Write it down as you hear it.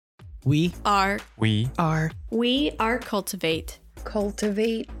We are cultivate.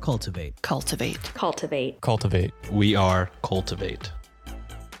 cultivate. We are Cultivate.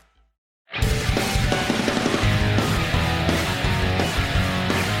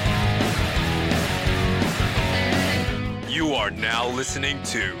 You are now listening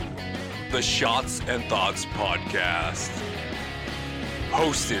to the Shots and Thoughts Podcast.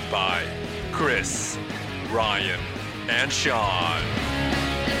 Hosted by Chris, Ryan, and Sean.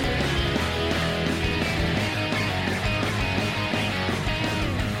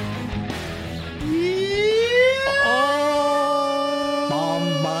 Bum,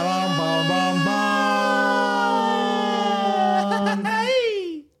 ba-dum, bum, bum, bum.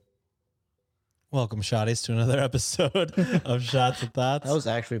 Welcome, shotties, to another episode of Shots and Thoughts. That was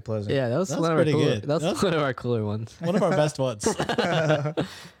actually pleasant. Yeah, that was That's one of pretty our cooler, good. That's one of our cooler ones. one of our best ones.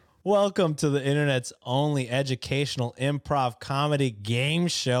 Welcome to the internet's only educational improv comedy game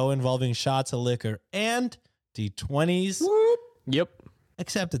show involving shots of liquor and D20s. Yep.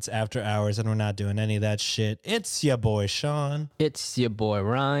 Except it's after hours and we're not doing any of that shit. It's your boy, Sean. It's your boy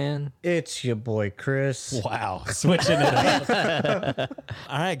Ryan. It's your boy Chris. Wow, switching it up.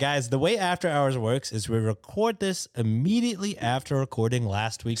 All right, guys, the way After Hours works is we record this immediately after recording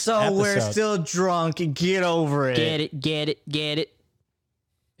last week's So episode. we're still drunk. Get over it. Get it.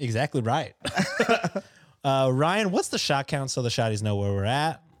 Exactly right. Ryan, what's the shot count so the shotties know where we're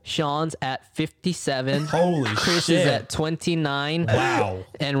at? Sean's at 57. Holy Chris shit. is at 29. Wow.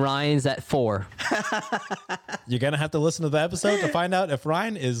 And Ryan's at 4. You're going to have to listen to the episode to find out if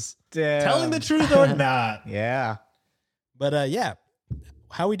Ryan is Damn. telling the truth or not. Yeah. But yeah,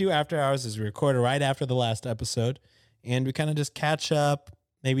 how we do After Hours is we record right after the last episode and we kind of just catch up,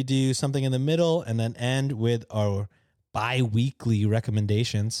 maybe do something in the middle and then end with our bi-weekly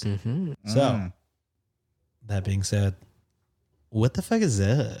recommendations. Mm-hmm. So, that being said, what the fuck is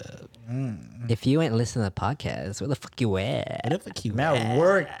up? If you ain't listening to the podcast, where the fuck you at? What the fuck you I'm at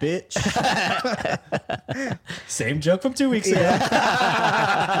work, bitch. Same joke from 2 weeks ago.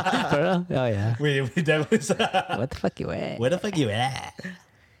 For real? Oh, yeah. we definitely said, What the fuck you at? where the fuck you at?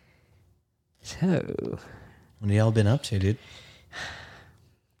 So, What have y'all been up to, dude?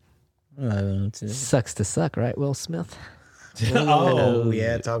 sucks to suck, right, Will Smith? Oh,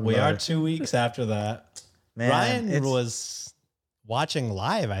 yeah, talk we about are it. 2 weeks after that. Man, Ryan it's- was watching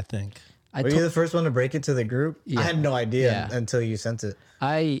live, I think. I Were to- you the first one to break it to the group? Yeah. I had no idea Yeah. until you sent it.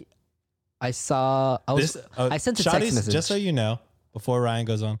 I saw. I sent a text Shotties, message. just so you know, before Ryan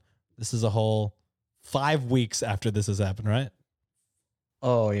goes on, this is a whole 5 weeks after this has happened, right?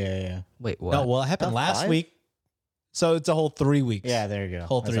 Oh, yeah. Wait, what? No, well, it happened About last 5? week. So it's a whole 3 weeks. Yeah, there you go.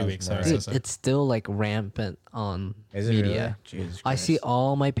 Whole That 3 sounds weeks. about Sorry. right. Dude, it's still like rampant on Is it media. really? Jesus I see Christ.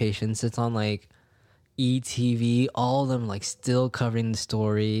 all my patients. It's on like ETV. All of them like still covering the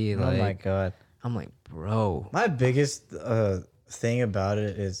story. Oh, Like, my God. I'm like, bro. My biggest thing about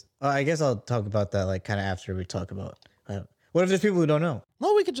it is, I guess I'll talk about that like kind of after we talk about. What if there's people who don't know?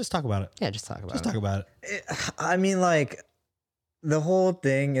 Well, we could just talk about it. Yeah, just talk about Just it. talk about it. I mean, like, the whole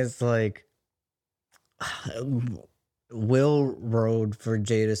thing is like, Will rode for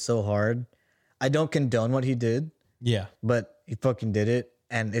Jada so hard. I don't condone what he did, Yeah. but he fucking did it,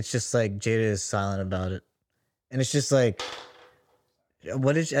 and it's just like Jada is silent about it, and it's just like,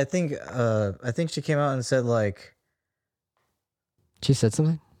 what did she, I think she came out and said like, She said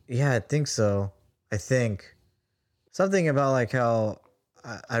something. yeah, I think so. I think something about like how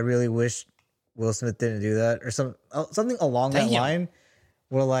I really wish Will Smith didn't do that, or something along that Damn. line,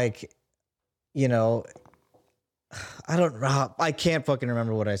 where like, you know, I don't know. I can't fucking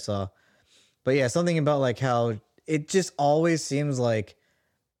remember what I saw, but yeah, something about like how it just always seems like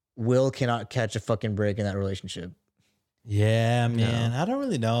Will cannot catch a fucking break in that relationship. Yeah, man. I don't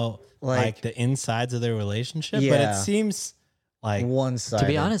really know like the insides of their relationship, but Yeah. it seems like One side. To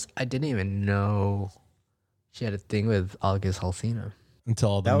be honest, I didn't even know she had a thing with August Alsina. until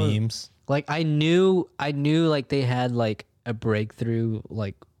all the That was- memes. Like I knew like they had like a breakthrough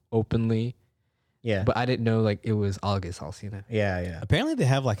like openly, yeah, but I didn't know like it was August Alsina. yeah. Apparently they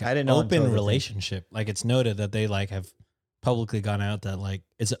have like I an didn't know until open the thing. relationship. Like it's noted that they like have publicly gone out that like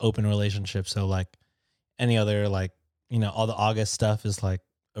it's an open relationship. So like any other like, you know, all the August stuff is like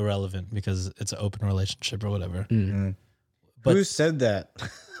irrelevant because it's an open relationship or whatever. Mm. But- Who said that?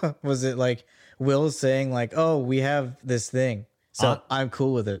 Was it like Will saying like, "Oh, we have this thing, so I'm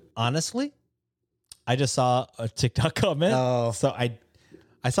cool with it"? Honestly, I just saw a TikTok comment. Oh. So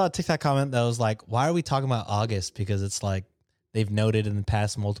I saw a TikTok comment that was like, why are we talking about August? Because it's like they've noted in the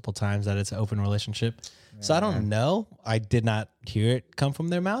past multiple times that it's an open relationship. So I don't know. I did not hear it come from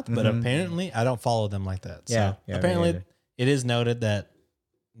their mouth, but apparently I don't follow them like that. Yeah, So yeah, me apparently neither. it is noted that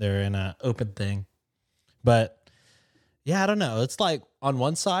they're in an open thing. But yeah, I don't know. It's like on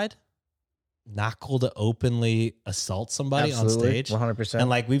one side, not cool to openly assault somebody on stage. 100%. And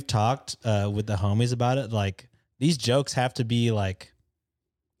like we've talked with the homies about it, like these jokes have to be like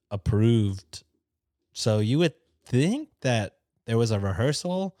approved. So you would think that there was a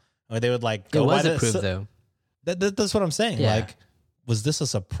rehearsal, or they would like go It was at approved it. though. That's what I'm saying. Yeah. Like, was this a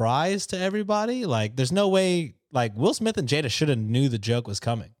surprise to everybody? Like, there's no way. Like, Will Smith and Jada should have knew the joke was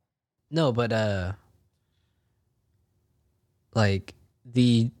coming. No, but like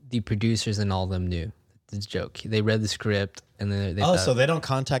the producers and all of them knew the joke. They read the script and then they So they don't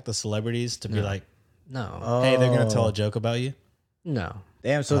contact the celebrities to be No. like, no, hey, they're gonna tell a joke about you. no.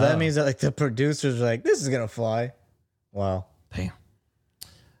 Damn, so that means that like the producers are like, this is gonna fly. Wow. Damn.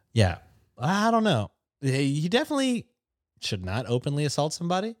 Yeah, I don't know. He definitely should not openly assault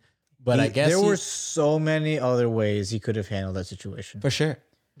somebody, but I guess there were so many other ways he could have handled that situation. for sure.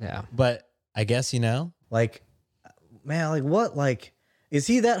 Yeah. But I guess Like, man, like what? Like, is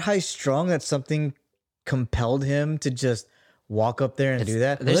he that high strung that something compelled him to just walk up there and do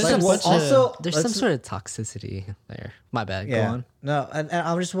that? There's Like, some what- sort of- also, There's some let's- sort of toxicity there. My bad. yeah. Go on. No, and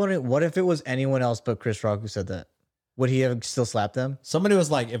I'm just wondering, what if it was anyone else but Chris Rock who said that? Would he have still slapped them? somebody was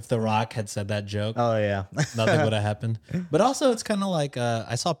like, if The Rock had said that joke, Oh yeah, nothing would have happened. But also, it's kind of like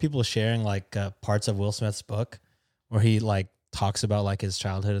I saw people sharing like parts of Will Smith's book where he like talks about like his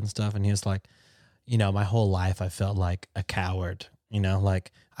childhood and stuff, and he was like, my whole life I felt like a coward.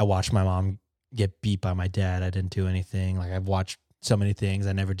 Like I watched my mom get beat by my dad. I didn't do anything. Like I've watched so many things.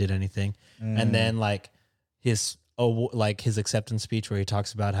 I never did anything. And then like his acceptance speech where he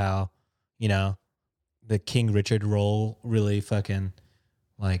talks about how the King Richard role really fucking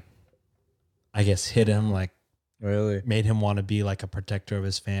like I guess hit him, like really. made him want to be like a protector of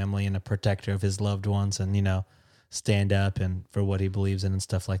his family and a protector of his loved ones, and stand up and for what he believes in and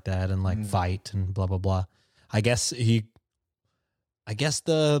stuff like that, and like fight and blah blah blah. I guess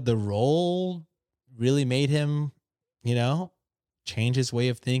the role really made him change his way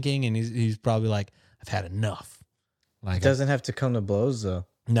of thinking, and he's probably like, I've had enough. Like It doesn't have to come to blows though.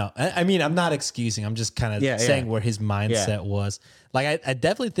 no, I mean, I'm not excusing. I'm just kind of saying where his mindset was. Like, I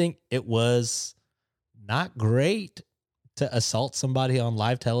definitely think it was not great to assault somebody on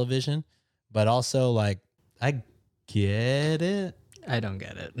live television, but also, like, I get it. I don't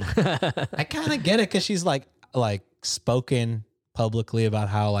get it. I kind of get it because she's like spoken publicly about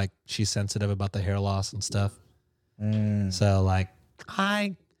how like she's sensitive about the hair loss and stuff. So like,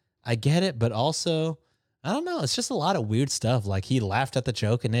 I get it, but also, I don't know. It's just a lot of weird stuff. Like he laughed at the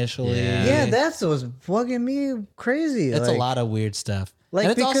joke initially. Yeah, that's what's bugging me crazy. It's like, a lot of weird stuff. Like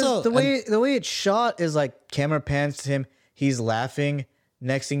And it's because also the way it's shot is like camera pans to him, he's laughing.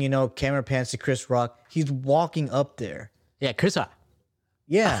 Next thing you know, camera pans to Chris Rock, he's walking up there. Yeah, Chris Rock.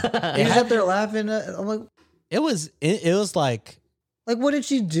 Yeah, he's up there laughing. I'm like, it was like what did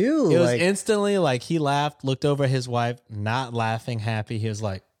she do? it was like, instantly like he laughed, looked over at his wife, not laughing, happy. He was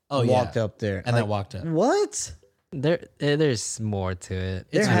like, "Oh walked yeah," up there and like, then walked up. What? There's more to it.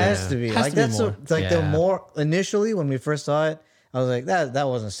 There It's has more. to be. Has Like to be that's more. like the Yeah. more initially when we first saw it, I was like, that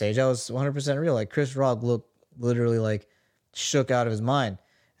wasn't staged. That was 100% real. Like Chris Rock looked literally like shook out of his mind.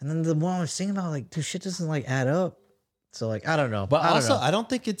 And then the more I was thinking about, like, dude, shit doesn't like add up. So like, I don't know. But I don't also, know. I don't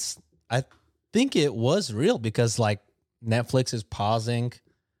think it's. I think it was real because like Netflix is pausing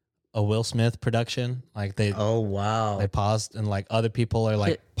a Will Smith production. Like they Oh wow. they paused, and like other people are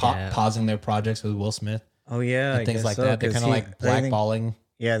like Yeah. pausing their projects with Will Smith Oh yeah, and I things guess like so, that. They're 'cause kind of he- like I think- blackballing,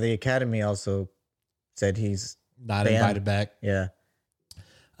 Yeah, the Academy also said he's not banned. invited back. yeah.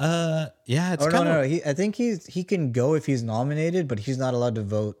 Yeah, it's Oh kind no, of. I think he can go if he's nominated, but he's not allowed to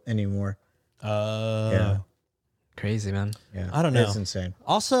vote anymore. Yeah. Crazy, man. Yeah, I don't know. It's insane.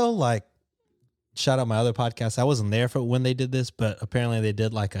 Also, like, shout out my other podcast. I wasn't there for when they did this, but apparently they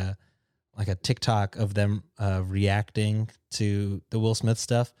did like a TikTok of them reacting to the Will Smith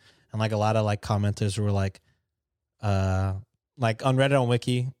stuff, and like a lot of like commenters were like on Reddit on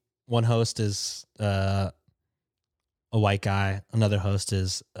Wiki, one host is a white guy, another host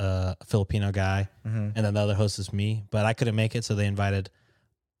is a Filipino guy, Mhm. and then the other host is me. But I couldn't make it, so they invited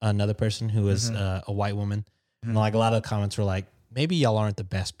another person who was a white woman. And like a lot of the comments were like, maybe y'all aren't the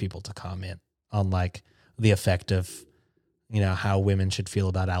best people to comment on like the effect of, how women should feel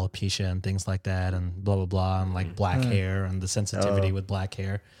about alopecia and things like that, and blah, blah, blah, and like black hair and the sensitivity with black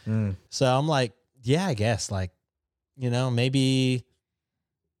hair. So I'm like, yeah, I guess like, maybe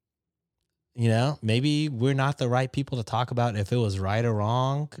we're not the right people to talk about if it was right or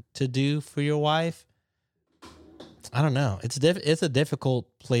wrong to do for your wife. I don't know. It's a difficult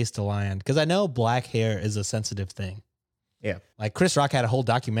place to land because I know black hair is a sensitive thing. Yeah. Like Chris Rock had a whole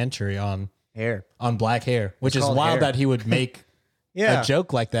documentary on Hair. black hair, which is called wild Hair. that he would make Yeah. a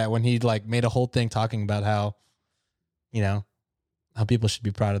joke like that when he like made a whole thing talking about how, you know, how people should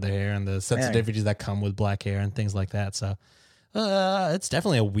be proud of their hair and the sensitivities that come with black hair and things like that. So it's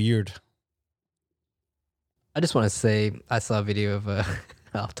definitely a weird. I just want to say I saw a video of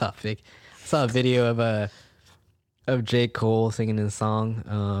off topic. I saw a video of J. Cole singing his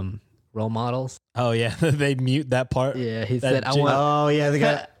song "Role Models." Oh yeah, they mute that part. Yeah, he That said, "I J- want." Oh yeah, the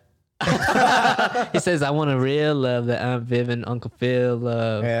guy. He says, "I want a real love that Aunt Viv and Uncle Phil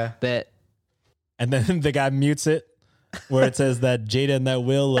love." Yeah. That And then the guy mutes it where it says that Jada and that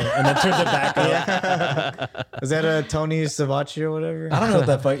Will, and then turns it back up. Was that a Tony Savachi or whatever? I don't know what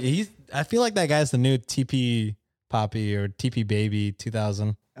that fuck. I feel like that guy's the new TP Poppy or TP Baby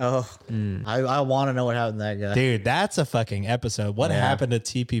 2000. Oh, I want to know what happened to that guy. Dude, that's a fucking episode. What Yeah. happened to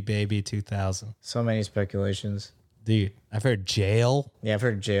TP Baby 2000? So many speculations. Dude, I've heard jail. Yeah, I've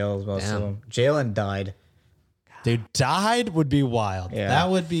heard jail as most of Damn. them. Jail and died. Dude, died would be wild. Yeah. That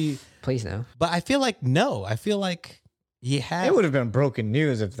would be. please no. But I feel like no. I feel like he had. It would have been broken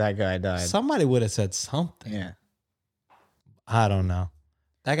news if that guy died. Somebody would have said something. Yeah. I don't know.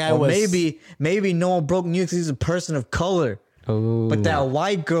 That guy Well, was maybe no one broke news because he's a person of color. Oh, But that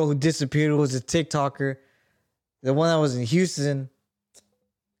white girl who disappeared was a TikToker. The one that was in Houston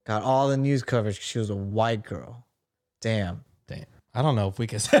got all the news coverage because she was a white girl. Damn. Damn. I don't know if we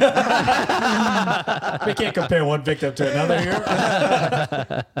can. We can't compare one victim to another here.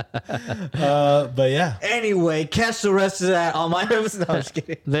 But yeah, Anyway, catch the rest of that on my episode. No, I'm just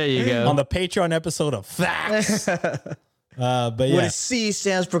kidding. there you go. on the Patreon episode of Facts. But What yeah. a C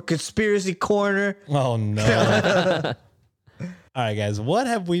stands for Conspiracy Corner. Oh no. All right, guys. What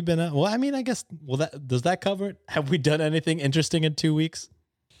have we been? Well, I mean, I guess. Well, does that cover it? Have we done anything interesting in 2 weeks?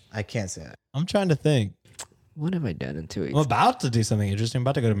 I can't say that. I'm trying to think. What have I done in 2 weeks? I'm about to do something interesting. I'm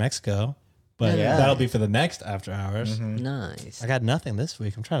about to go to Mexico, but Yeah. that'll be for the next after hours. Nice. I got nothing this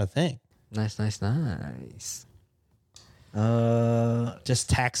week. I'm trying to think. Nice. Just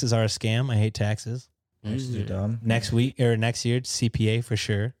taxes are a scam. I hate taxes. Taxes are dumb. Next week or next year, CPA for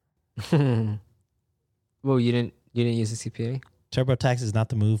sure. Well, you didn't use a CPA, TurboTax is not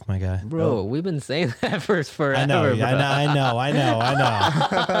the move, my guy. bro. We've been saying that for forever. I know, bro. I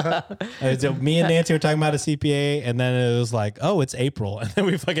know. So me and Nancy were talking about a CPA, and then it was like, oh, it's April, and then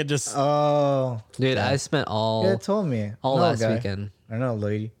we fucking just. Oh. Dude, I spent all Yeah, told me. all No, last guy. weekend. I know,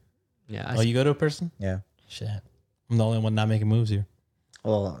 lady. Yeah, Oh, you go to a person? Yeah. Shit, I'm the only one not making moves here.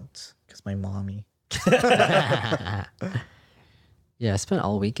 Well, it's because my mommy. yeah, I spent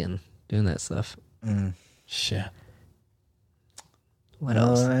all weekend doing that stuff. Shit. What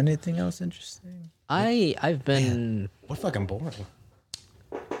else? Anything else interesting? I've been What fucking boring.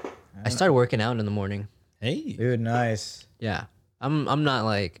 I started working out in the morning. Hey. Dude, nice. Yeah, I'm not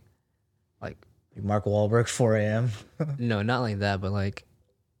like Like Mark Wahlberg, 4 a.m. no, not like that, but like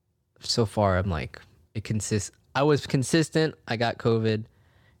so far I'm like I was consistent. I got COVID,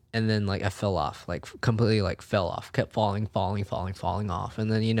 and then like I fell off, like completely like fell off, kept falling off,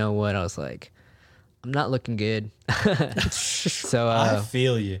 and then you know what? I was like, I'm not looking good. So I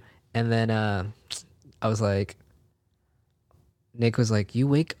feel you. and then I was like, Nick was like, you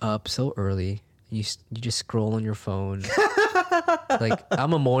wake up so early, you just scroll on your phone. Like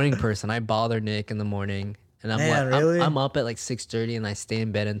I'm a morning person. I bother Nick in the morning, and I'm Man, like, really? I'm up at like 6:30, and I stay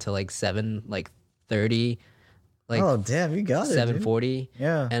in bed until like 7:30, like Oh, damn, you got it. 7:40.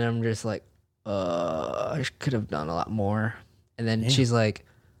 Yeah. And I'm just like, I could have done a lot more. And then she's like,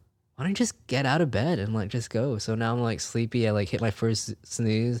 why don't you just get out of bed and like just go? So now I'm like sleepy. I like hit my first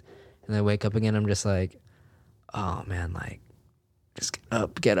snooze, and I wake up again. I'm just like, oh man, like just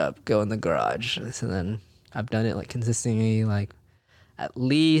get up, go in the garage. And then I've done it like consistently, like at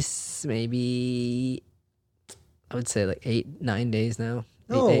least maybe I would say like 8-9 days now.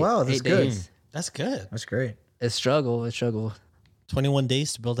 Oh, wow, that's 8 good. days. That's good. That's great. It's struggle. 21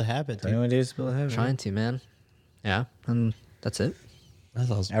 days to build a habit. Dude. 21 days to build a habit. Trying to, man. Yeah, and that's it. That's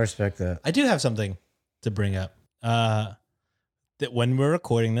awesome. I respect that. I do have something to bring up. That when we're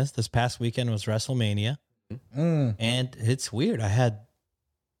recording this past weekend was WrestleMania, and it's weird. I had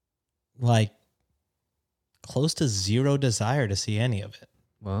like close to zero desire to see any of it,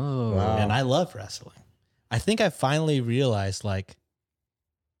 Whoa. Wow. and I love wrestling. I think I finally realized like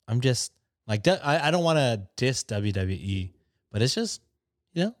I'm just like I don't want to diss WWE, but it's just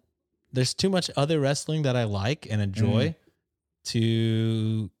there's too much other wrestling that I like and enjoy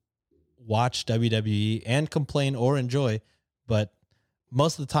to watch WWE and complain or enjoy. But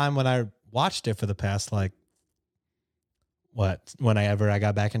most of the time when I watched it for the past, like, whenever I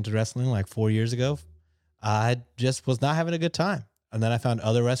got back into wrestling, like 4 years ago, I just was not having a good time. And then I found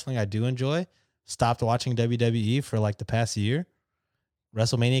other wrestling I do enjoy. Stopped watching WWE for like the past year.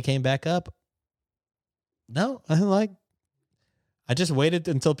 WrestleMania came back up. No, I just waited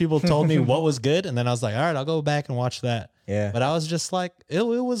until people told me what was good. And then I was like, all right, I'll go back and watch that. Yeah. But I was just like, it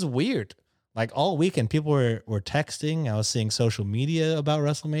was weird. Like all weekend, people were texting. I was seeing social media about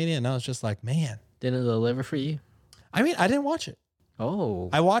WrestleMania. And I was just like, man. Didn't it deliver for you? I mean, I didn't watch it. Oh.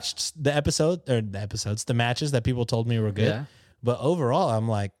 I watched the matches that people told me were good. Yeah. But overall, I'm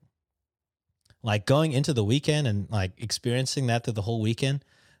like going into the weekend and like experiencing that through the whole weekend.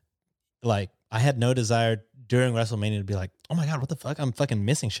 Like I had no desire during WrestleMania to be like, oh my God, what the fuck? I'm fucking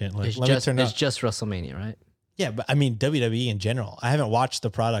missing shit. Like, It's just WrestleMania, right? Yeah, but I mean WWE in general. I haven't watched the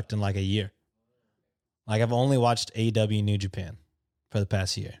product in like a year. Like I've only watched AEW New Japan for the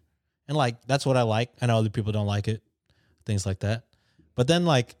past year. And like that's what I like. I know other people don't like it. Things like that. But then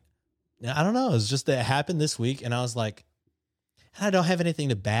like I don't know, it's just that it happened this week and I was like, I don't have anything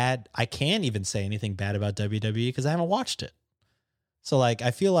to bad. I can't even say anything bad about WWE because I haven't watched it. So like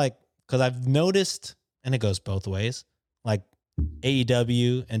I feel like because I've noticed, and it goes both ways, like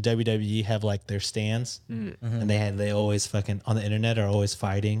AEW and WWE have like their stands, and they always fucking on the internet are always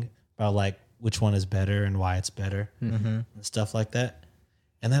fighting about like which one is better and why it's better and stuff like that.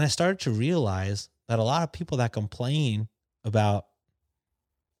 And then I started to realize that a lot of people that complain about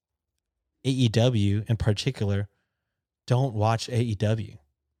AEW in particular don't watch AEW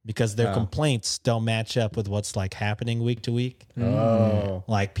because their complaints don't match up with what's like happening week to week. Oh.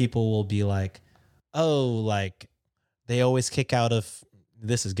 Like people will be like, oh, like they always kick out of,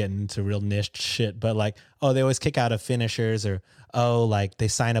 this is getting into real niche shit, but like, oh, they always kick out of finishers, or, oh, like they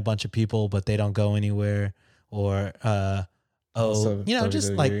sign a bunch of people, but they don't go anywhere, or, Also you know,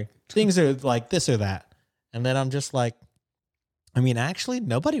 just WWE. like things are like this or that. And then I'm just like, I mean, actually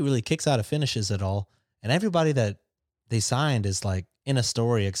nobody really kicks out of finishes at all. And everybody that they signed is like in a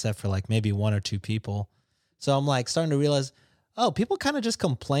story except for like maybe one or two people. So I'm like starting to realize, oh, people kind of just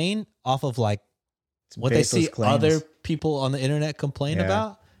complain off of like what they see baseless claims. other people on the internet complain Yeah.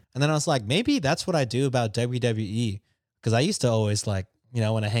 about. And then I was like, maybe that's what I do about WWE. Because I used to always like, you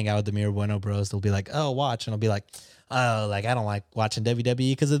know, when I hang out with the Mira Bueno bros, they'll be like, oh, watch. And I'll be like, oh, like I don't like watching WWE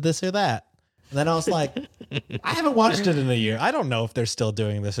because of this or that. And then I was like, I haven't watched it in a year. I don't know if they're still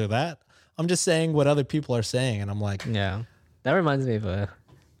doing this or that. I'm just saying what other people are saying. And I'm like, Yeah. That reminds me of a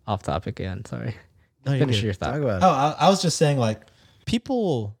off topic again. Sorry. No, you're Finish good. your thought. Talk about it. oh, I was just saying like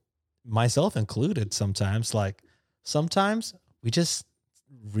people, myself included, sometimes we just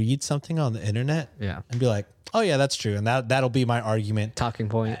read something on the internet Yeah. and be like, oh yeah, that's true. And that'll be my argument. Talking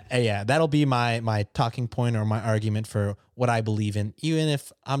point. Yeah, that'll be my talking point or my argument for what I believe in, even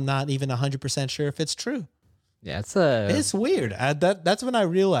if I'm not even 100% sure if it's true. Yeah. It's weird. That's when I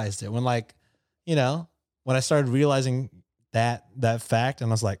realized it. When like, you know, when I started realizing that fact, and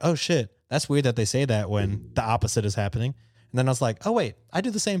I was like, oh shit, that's weird that they say that when the opposite is happening. And then I was like, oh wait, I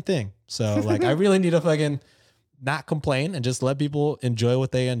do the same thing. So like, I really need to fucking not complain and just let people enjoy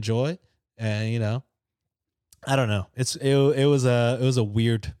what they enjoy. And you know, I don't know. It was a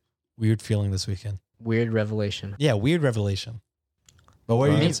weird feeling this weekend. weird revelation. Yeah, weird revelation. But what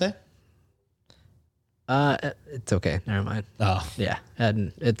were you gonna say? It's okay. Never mind. Oh, Yeah.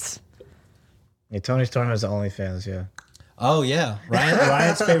 And it's Yeah, Tony Storm has OnlyFans, yeah. oh yeah.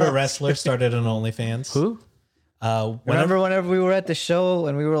 Ryan's favorite wrestler started an OnlyFans. who? Whenever we were at the show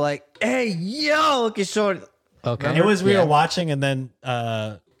and we were like, hey, yo, look at Short. Okay. It was we Yeah. were watching, and then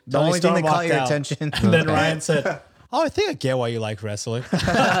The Tony only thing Storm that caught walked your out, attention. and then Ryan said, "Oh, I think I get why you like wrestling."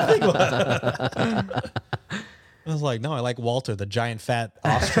 I was like, "No, I like Walter, the giant fat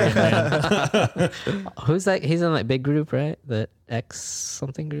Austrian man." Who's that? He's in like big group, right? The X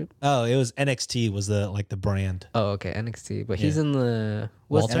something group. Oh, it was NXT was the brand. Oh, okay, NXT. But he's Yeah. in the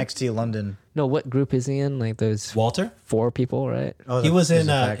what's Walter? NXT London. no? What group is he in? Like those Walter? 4 people, right? Oh, He was there's in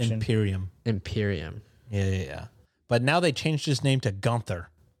a faction. Imperium. Imperium. Yeah. But now they changed his name to Gunther.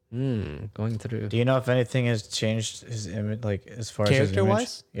 Going through Do you know if anything has changed his image, like as far as his Character image?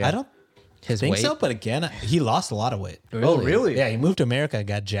 wise, Yeah. I don't his think weight. so. But again, he lost a lot of weight. Oh, really? Yeah, he moved to America and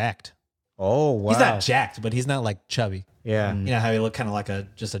got jacked. Oh, wow. He's not jacked, but he's not like chubby. Yeah. You know how he looked kind of like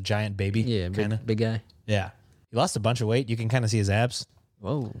just a giant baby? Yeah, kind of. big guy. Yeah. He lost a bunch of weight. You can kind of see his abs.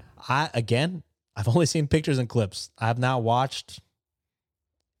 Whoa. I've only seen pictures and clips. I've not watched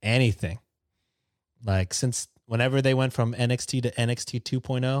anything. Like since whenever they went from NXT to NXT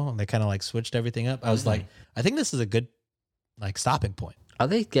 2.0, and they kind of like switched everything up, I was like, I think this is a good like stopping point. Are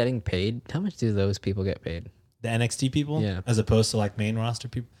they getting paid? How much do those people get paid? The NXT people, Yeah. as opposed to like main roster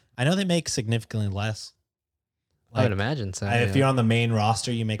people. I know they make significantly less. I would imagine so. If yeah. you're on the main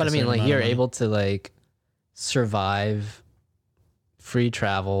roster, you make. But a I mean, certain like amount of you're money. able to like survive, free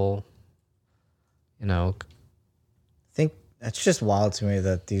travel, you know. I think that's just wild to me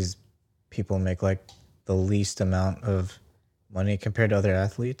that these people make like the least amount of money compared to other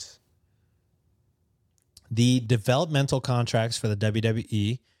athletes. The developmental contracts for the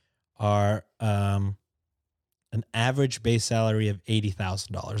WWE are an average base salary of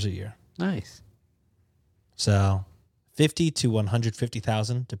 $80,000 a year. Nice. So 50 to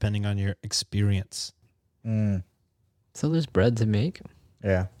 150,000, depending on your experience. Mm, So there's bread to make.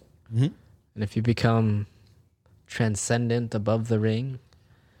 yeah. And if you become transcendent above the ring,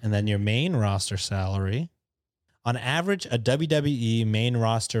 And then your main roster salary. On average, a WWE main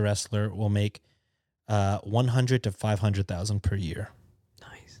roster wrestler will make 100 to 500,000 per year.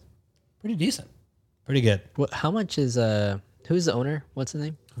 nice. Pretty decent. Pretty good. What? How much is who's the owner? What's his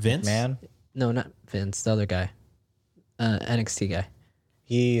name? Vince? Man, No, not Vince. The other guy, NXT guy.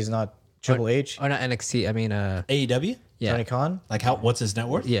 he's not Triple H. Or not NXT. I mean, AEW? yeah, Tony Khan. Like what's his net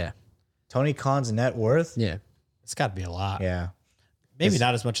worth? yeah, Tony Khan's net worth. yeah. It's got to be a lot. Yeah. Maybe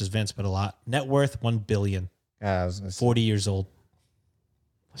not as much as Vince, but a lot. Net worth, 1 billion. I was gonna say. 40 years old.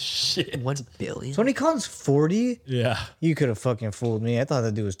 Shit. 1 billion. Tony Khan's 40. Yeah. You could have fucking fooled me. I thought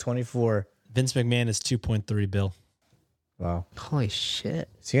that dude was 24. Vince McMahon is 2.3 bill. Wow. Holy shit!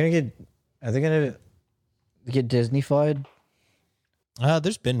 Is he gonna get? Are they gonna get Disney-fied?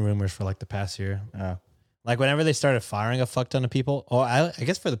 There's been rumors for like the past year. Oh. Like whenever they started firing a fuck ton of people, or I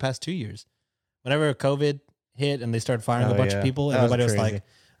guess for the past 2 years, whenever COVID hit and they started firing Oh, a bunch yeah. of people, That was everybody was crazy. like,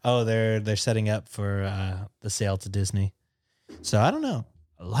 "Oh, they're setting up for the sale to Disney." So I don't know.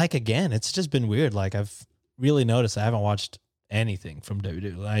 Like again, it's just been weird. Like I've really noticed I haven't watched anything from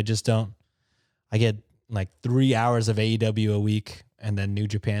WWE. I just don't. I get like 3 hours of AEW a week, and then New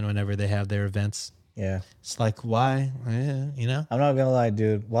Japan whenever they have their events. Yeah. It's like why, you know? I'm not gonna lie,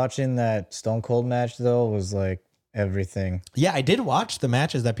 dude. Watching that Stone Cold match though was like everything. Yeah, I did watch the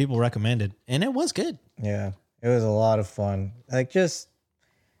matches that people recommended, and it was good. Yeah. It was a lot of fun. Like just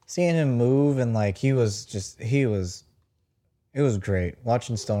seeing him move and like it was great.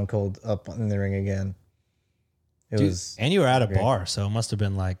 Watching Stone Cold up in the ring again. It Dude, was and you were at a great. bar, so it must have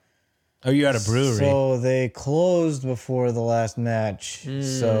been like, oh, you're at a brewery. So they closed before the last match.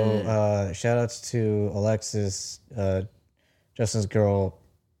 So shout outs to Alexis, Justin's girl.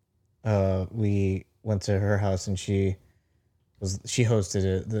 We went to her house and she hosted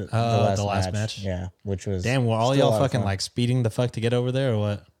it the last match. Yeah, which was Damn, were all still a y'all lot of fucking fun. like speeding the fuck to get over there or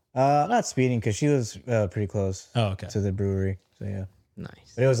what? Not speeding because she was pretty close Oh, okay. to the brewery. So yeah,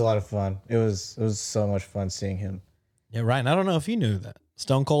 Nice. but it was a lot of fun. It was so much fun seeing him. Yeah, Ryan, I don't know if you knew that.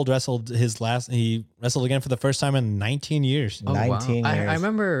 Stone Cold he wrestled again for the first time in 19 years. Oh, 19 wow. years. I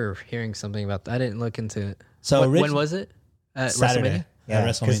remember hearing something about that. I didn't look into it. So when was it? At Saturday. WrestleMania? Yeah,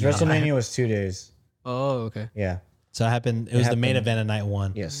 At because WrestleMania. WrestleMania was 2 days. Oh, okay. Yeah. So it happened. It was the main happened- event of night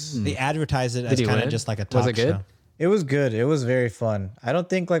one. Yes. They advertised it Did as he kind of win? just like a Was talk it good? show. It was good. It was very fun. I don't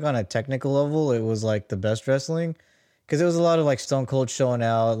think like on a technical level it was like the best wrestling because it was a lot of like Stone Cold showing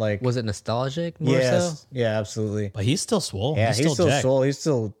out. Like Was it nostalgic more yes, so? yeah, absolutely. But he's still swole. Yeah, he's still jacked. swole.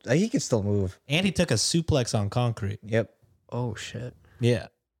 He can still move. And he took a suplex on concrete. Yep. Oh, shit. Yeah.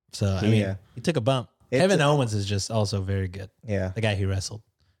 So, I mean, Yeah. he took a bump. It's Kevin a- Owens is just also very good. Yeah. The guy he wrestled.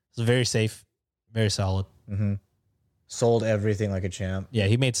 It's very safe, very solid. Mm-hmm. Sold everything like a champ. Yeah,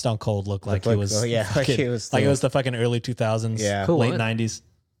 he made Stone Cold look like he like- was oh, yeah, like fucking- he was like it still- was the fucking early 2000s, Yeah. Who late won? 90s.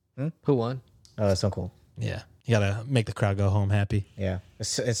 Who won? Stone Cold. Yeah. You got to make the crowd go home happy. Yeah.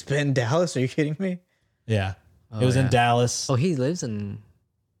 It's been Dallas. Are you kidding me? Yeah. Oh, it was in yeah. Dallas. Oh, he lives in.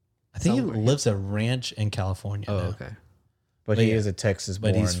 I think he somewhere, yeah. lives a ranch in California. Oh, now. okay. But But he yeah. is a Texas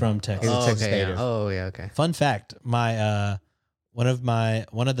But born. he's from Texas. He's a Oh, Texas okay. Yeah. native. Oh, yeah. Okay. Fun fact, my one of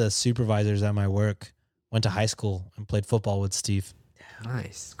the supervisors at my work went to high school and played football with Steve.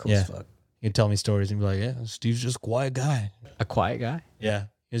 Nice. Cool Yeah. as fuck. He'd tell me stories and be like, "Yeah, Steve's just a quiet guy." A quiet guy. Yeah,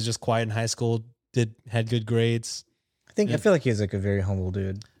 he was just quiet in high school. Had good grades. I feel like he's like a very humble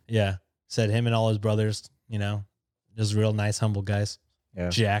dude. Yeah, said him and all his brothers, just real nice, humble guys. Yeah.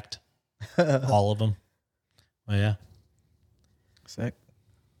 Jacked, all of them. Well, yeah. Sick.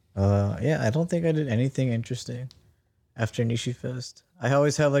 Yeah, I don't think I did anything interesting after Nishi Fest. I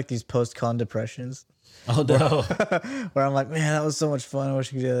always have like these post-con depressions Oh no. where I'm like, man, that was so much fun. I wish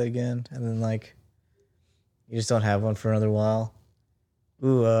I could do that again. And then like, you just don't have one for another while.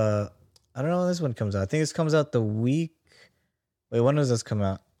 Ooh, I don't know when this one comes out. I think this comes out the week. Wait, when does this come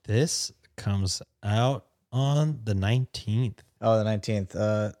out? This comes out on the 19th. Oh, the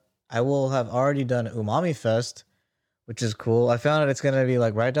 19th. I will have already done Umami Fest, which is cool. I found out it's gonna be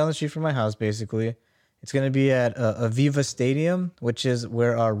like right down the street from my house, basically. It's going to be at Aviva Stadium, which is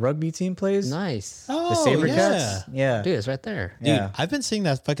where our rugby team plays. Nice. The Oh, Sabercats. Yeah. Dude, it's right there. Dude, Yeah. I've been seeing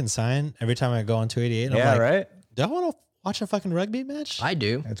that fucking sign every time I go on 288. I'm Yeah, like, right? do I want to watch a fucking rugby match? I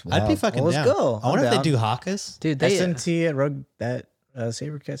do. That's I'd be wild. fucking Well, down. let's go. I wonder I'm if they down. do Hawkes. Dude, they SNT at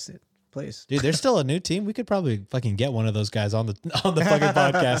Sabercats place. Dude, there's still a new team. We could probably fucking get one of those guys on the fucking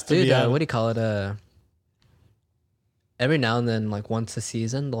podcast. To dude, be what do you call it? Every now and then, like once a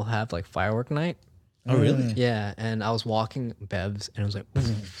season, they'll have like firework night. Oh, really? Yeah, and I was walking Bev's, and it was like,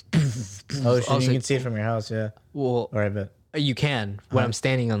 Oh, I shit, was you like, can see it from your house, yeah. well, All right, bet. you can. When I'm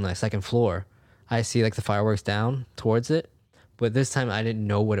standing on the second floor, I see like the fireworks down towards it. But this time I didn't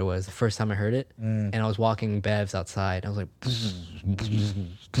know what it was. The first time I heard it, and I was walking Bev's outside. I was like,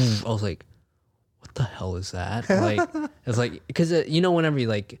 I was like, what the hell is that? Like, it's like because whenever you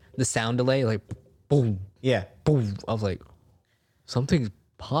like the sound delay, like boom, Yeah. boom. I was like, something's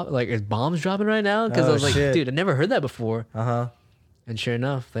pop. Like, is bombs dropping right now? Because I Oh, was like, shit. dude, I never heard that before. Uh-huh. And sure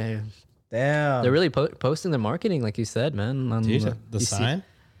enough, they're Damn. really posting their marketing, like you said, man. On Dude, the you see- sign.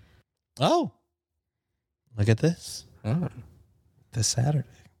 Oh, look at this. Oh, This Saturday.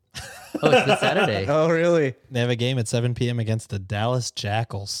 it's this Saturday. Oh, really? They have a game at 7 p.m. against the Dallas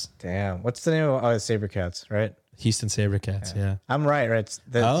Jackals. Damn. What's the name of Sabercats, right? Houston Sabercats, yeah. I'm right, right?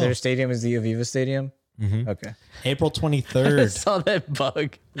 Oh. Their stadium is the Aviva Stadium? Mhm. Okay. April I 23rd. saw that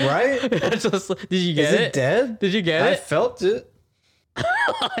bug. Right? Did you get Is it? it dead? Did you get I it? felt it.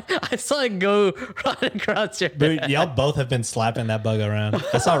 I saw it go right across your Dude, head. y'all both have been slapping that bug around.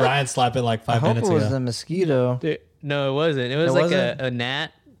 I saw Ryan slap it like 5 minutes ago. mosquito. Dude, no, it wasn't. It was It like wasn't? a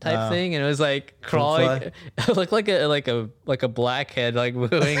gnat type Oh. thing, and it was like crawling. It looked like a blackhead like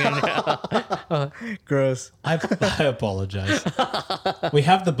moving. Gross. I apologize. We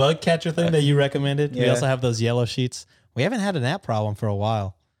have the bug catcher thing that you recommended. We Yeah. also have those yellow sheets. We haven't had a gnat problem for a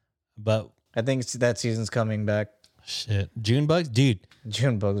while, but I think that season's coming back. shit, June bugs, dude.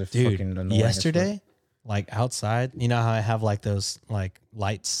 June bugs are Dude, fucking annoying. as fuck. yesterday, like outside, you know how I have like those like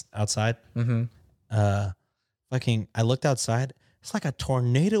lights outside? Mhm. Fucking, I looked outside. It's like a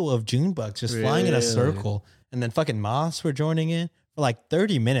tornado of June bugs just flying in a Really? circle. And then fucking moths were joining in. For like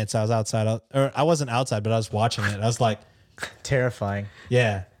 30 minutes, I was outside. Or I wasn't outside, but I was watching it. I was like, Terrifying.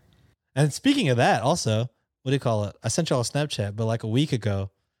 yeah. And speaking of that, also, what do you call it? I sent y'all a Snapchat, but like a week ago,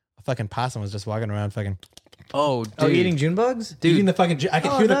 a fucking possum was just walking around fucking Oh, dude. Oh, eating June bugs? eating the fucking. I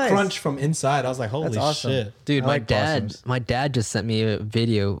could Oh, hear the nice. crunch from inside. I was like, holy That's awesome. shit. Dude, I like possums. my dad just sent me a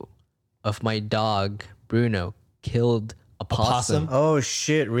video of my dog Bruno killed a possum. possum? Oh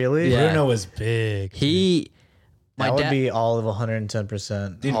shit! Really? Yeah. Bruno was big. My That would dad be all of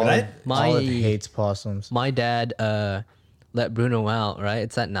 110%. Dude, Olive, right? Olive My- hates possums. my dad let Bruno out, right?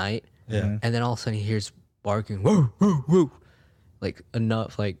 It's at night. Yeah. And then all of a sudden he hears barking, woo, woo, woo. Like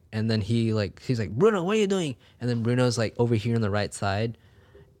enough, like, and then he's like, Bruno, what are you doing? And then Bruno's like over here on the right side,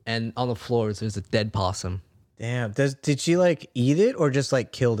 and on the floor there's a dead possum. Damn. Did she like eat it or just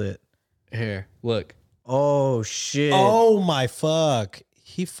like killed it? Here, look. Oh shit. Oh my fuck.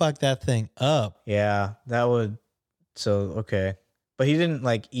 He fucked that thing up. Yeah, that would. So okay, but he didn't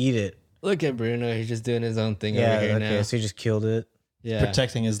like eat it. Look at Bruno. He's just doing his own thing Yeah. over here Okay. now. So he just killed it. Yeah.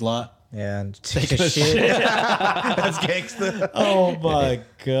 Protecting his lot. Yeah. And take a a shit. shit. That's gangsta. Oh my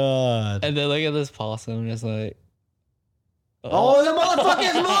god. And then look at this possum, just like, Oh, the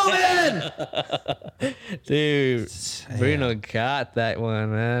motherfucker's moving! dude, Bruno got that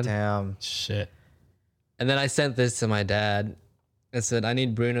one, man. Damn. Shit. And then I sent this to my dad. I said, I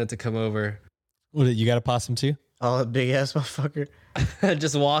need Bruno to come over. What, you got a possum too? Oh, big ass motherfucker.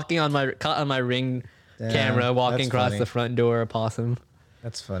 Just walking on my Ring Damn, camera, walking that's across funny. the front door, a possum.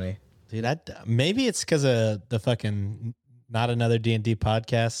 That's funny. Dude, maybe it's because of the fucking Not Another D&D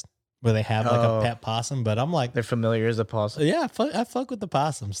podcast where they have like Oh. a pet possum, but I'm like, They're familiar as a possum. yeah, I fuck with the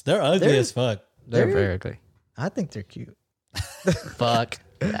possums. They're ugly They're- as fuck. They're They're- very ugly. I think they're cute. Fuck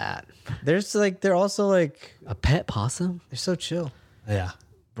that. There's like they're also like A pet possum? they're so chill. Yeah.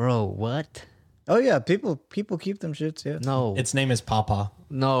 Bro, what? Oh yeah, people keep them shits. Yeah. No. Its name is Pawpaw.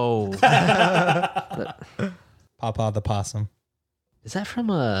 no. Pawpaw the possum. Is that from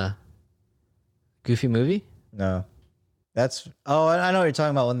a Goofy movie? No. That's I know what you're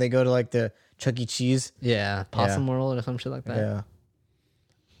talking about when they go to like the Chuck E. Cheese. Yeah. Possum World or some shit like that. Yeah.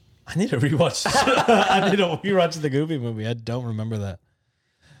 I need to rewatch. I need to rewatch the Goofy movie. I don't remember that.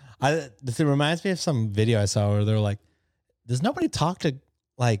 It reminds me of some video I saw where they're like, "Does nobody talk to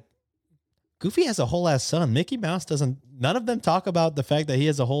like Goofy has a whole ass son? Mickey Mouse doesn't. None of them talk about the fact that he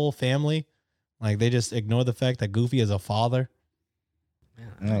has a whole family. Like they just ignore the fact that Goofy is a father.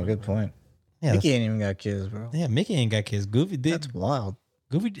 No, good point. Yeah, Mickey ain't even got kids, bro. yeah. Mickey ain't got kids. Goofy did. That's wild.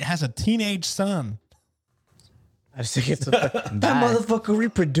 Goofy has a teenage son. I just think it's that motherfucker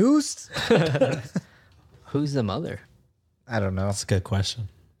reproduced. Who's the mother? I don't know. That's a good question.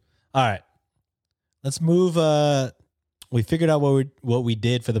 All right. Let's move. We figured out what we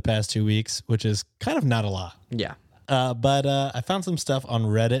did for the past 2 weeks, which is kind of not a lot. Yeah. But I found some stuff on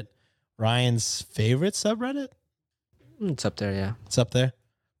Reddit. Ryan's favorite subreddit? It's up there, yeah. It's up there.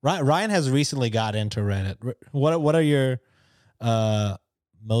 Ryan has recently got into Reddit. What are your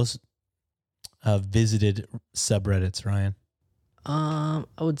most visited subreddits, Ryan? I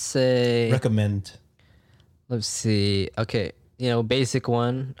would say Recommend. let's see. Okay, basic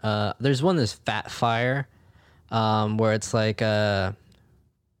one. There's one that's Fat Fire, where it's like I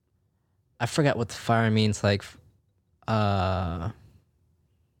forgot what the fire means, like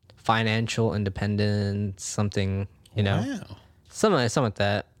financial independence, something, Wow. something like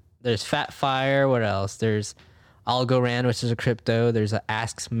that. There's Fat Fire. What else? There's Algorand, which is a crypto. There's a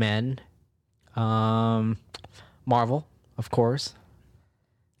Asks Men. Marvel, of course.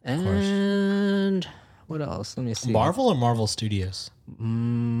 And what else? Let me see. Marvel or Marvel Studios? Let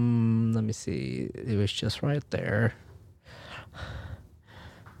me see. It was just right there.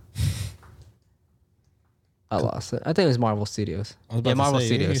 I lost it. I think it was Marvel Studios. I was about Yeah, to Marvel say,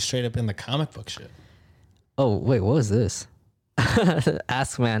 you're Studios. straight up in the comic book shit. Oh, wait, what was this?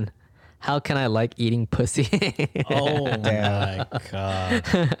 Ask Man, how can I like eating pussy? Oh Damn. my god.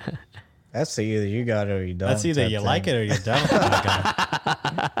 That's either you got it or you don't. That's either type you thing. like it or you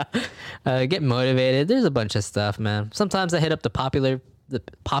don't. Get motivated. There's a bunch of stuff, man. Sometimes I hit up the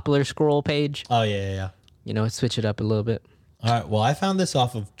popular scroll page. Oh yeah. Switch it up a little bit. All right. Well, I found this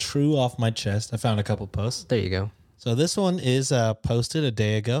off of True Off My Chest. I found a couple posts. There you go. So this one is posted a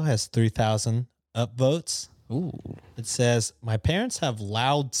day ago. Has 3,000 upvotes. Ooh. It says, "My parents have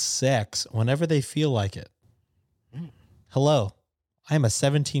loud sex whenever they feel like it." Hello, I am a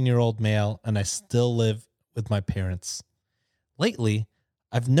 17-year-old male and I still live with my parents. Lately,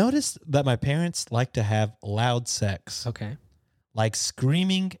 I've noticed that my parents like to have loud sex, Okay. like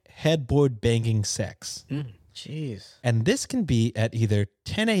screaming, headboard banging sex. Jeez. And this can be at either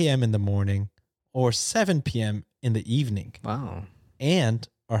 10 a.m. in the morning or 7 p.m. in the evening. Wow. And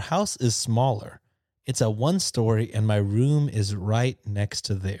our house is smaller. It's a 1-story and my room is right next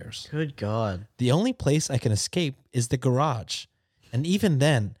to theirs. Good God. The only place I can escape is the garage. And even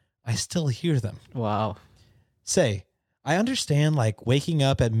then, I still hear them. Wow. Say, I understand like waking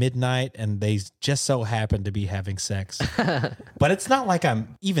up at midnight and they just so happen to be having sex. But it's not like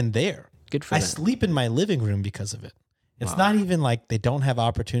I'm even there. Good for I them. sleep in my living room because of it. It's not even like they don't have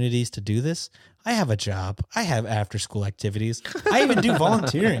opportunities to do this. I have a job. I have after school activities. I even do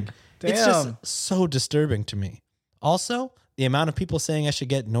volunteering. It's just Damn. so disturbing to me. Also, the amount of people saying I should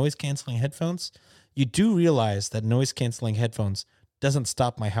get noise canceling headphones, you do realize that noise canceling headphones doesn't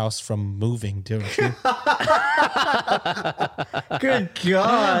stop my house from moving, don't you? Good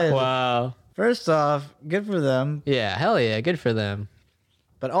God. Wow. First off, good for them. Yeah, hell yeah. Good for them.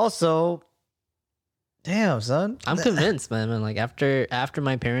 But also, damn, son. I'm convinced, man. Like after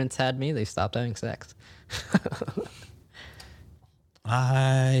my parents had me, they stopped having sex.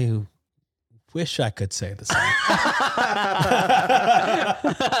 I wish I could say the same.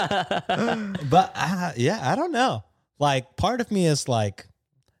 But I don't know. Like part of me is like,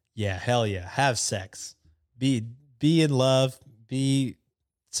 yeah, hell yeah, have sex. Be in love, be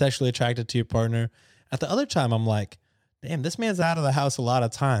sexually attracted to your partner. At the other time I'm like, damn, this man's out of the house a lot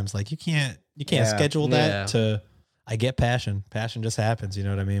of times. Like you can't Yeah. schedule that Yeah. to I get passion. Passion just happens, you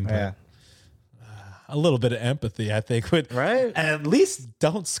know what I mean? But Yeah. a little bit of empathy, I think, would Right? at least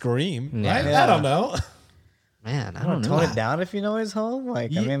don't scream. Yeah. Right? Yeah. I don't know. Man, I I don't don't know. tone it down if you know he's home.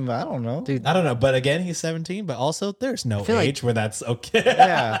 Like, I Yeah. mean, I don't know. Dude, I don't know. But again, he's 17, but also there's no feel like- age where that's okay.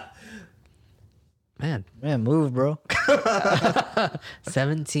 Yeah. man, Man, move, bro.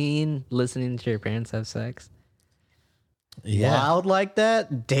 17, listening to your parents have sex. Yeah. Loud like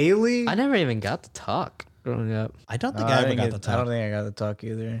that daily. I never even got to talk growing up. I don't think No, I ever didn't got get- the I talk. don't think I got the talk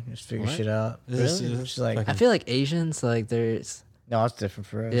either. Just figure What? shit out. This is- Just like, I feel like Asians, like there's no, it's different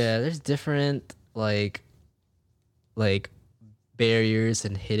for us. there's different like barriers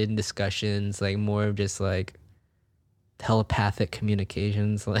and hidden discussions, like more of just like telepathic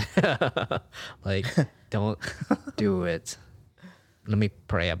communications. Like don't do it. Let me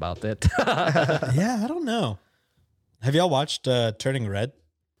pray about it. Yeah, I don't know. Have y'all watched Turning Red?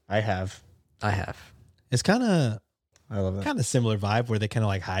 I have. I have. It's kind of I love it. similar vibe where they kind of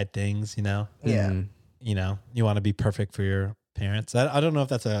like hide things, you know? Yeah. Mm. You know, you want to be perfect for your parents. I don't know if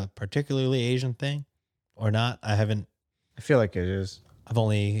that's a particularly Asian thing or not. I I feel like it is. I've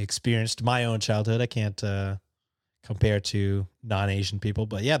only experienced my own childhood. I can't compare to non-Asian people,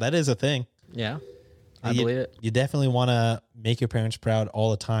 but yeah, that is a thing. Yeah. I believe it. You definitely want to make your parents proud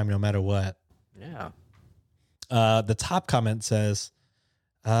all the time, no matter what. Yeah. The top comment says,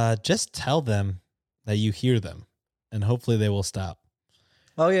 just tell them that you hear them and hopefully they will stop.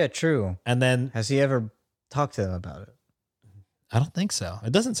 Oh yeah, true. And then Has he ever talked to them about it? I don't think so.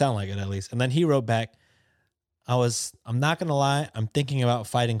 It doesn't sound like it, at least. And then he wrote back, I'm not going to lie. I'm thinking about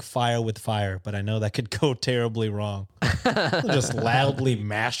fighting fire with fire, but I know that could go terribly wrong. Just loudly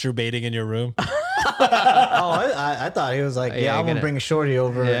masturbating in your room. I thought he was like, Yeah, I'm gonna bring Shorty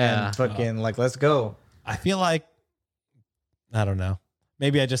over Yeah. and fucking like, let's go. I feel like, I don't know.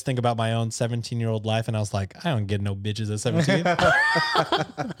 Maybe I just think about my own 17-year-old life and I was like, I don't get no bitches at 17.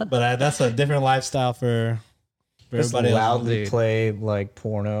 But that's a different lifestyle for Just everybody else. loudly Dude. play like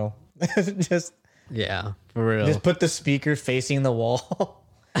porno. just Yeah, for real. just put the speaker facing the wall.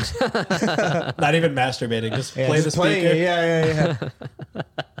 Not even masturbating. Just Yeah, play the just playing speaker. it. Yeah.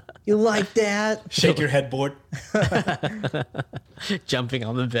 You like that? Shake your headboard. Jumping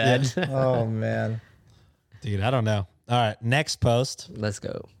on the bed. Oh man. Dude, I don't know. All right, next post. Let's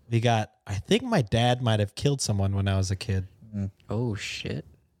go. We got, I think my dad might have killed someone when I was a kid. Oh shit.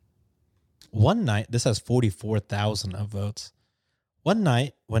 One night, this has 44,000 votes. One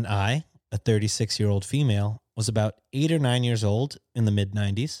night when I, a 36-year-old female, was about 8 or 9 years old in the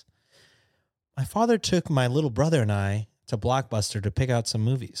mid-90s, my father took my little brother and I to Blockbuster to pick out some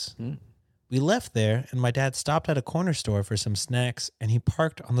movies. We left there and my dad stopped at a corner store for some snacks and he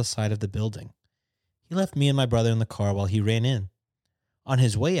parked on the side of the building. He left me and my brother in the car while he ran in. On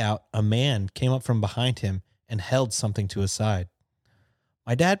his way out, a man came up from behind him and held something to his side.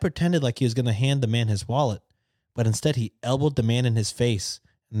 My dad pretended like he was going to hand the man his wallet, but instead he elbowed the man in his face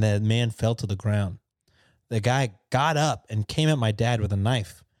and the man fell to the ground. The guy got up and came at my dad with a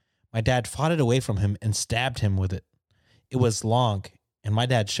knife. My dad fought it away from him and stabbed him with it. It was long, and my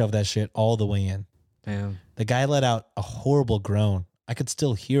dad shoved that shit all the way in. Damn. The guy let out a horrible groan. I could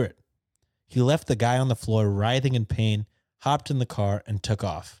still hear it. He left the guy on the floor writhing in pain, hopped in the car, and took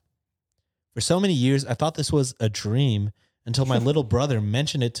off. For so many years, I thought this was a dream until my little brother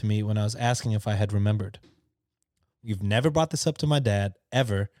mentioned it to me when I was asking if I had remembered. We've never brought this up to my dad,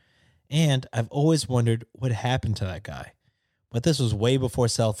 ever, and I've always wondered what happened to that guy. But this was way before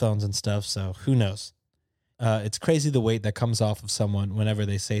cell phones and stuff, so who knows? It's crazy the weight that comes off of someone whenever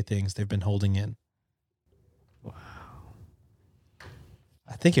they say things they've been holding in. Wow.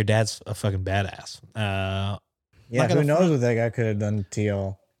 I think your dad's a fucking badass. Yeah, Not gonna who knows what that guy could have done to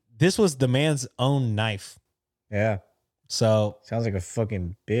y'all. This was the man's own knife. Yeah. So, Sounds like a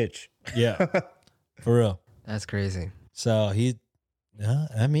fucking bitch. yeah, for real. That's crazy. So he,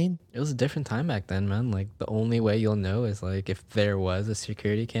 I mean, It was a different time back then, man. Like the only way you'll know is like if there was a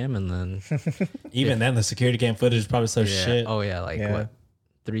security cam and then even then the security cam footage is probably so yeah. shit. Oh yeah, like Yeah. what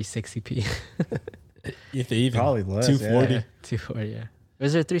 360p. If they even Probably less, 240. yeah. 240, yeah.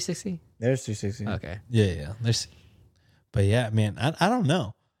 Was there 360? There's 360. Okay. Yeah. There's, but yeah, man, I don't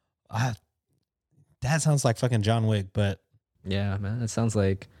know. Dad sounds like fucking John Wick, but Yeah, man. It sounds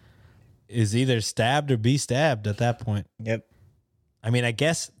like is either stabbed or be stabbed at that point. Yep. I mean, I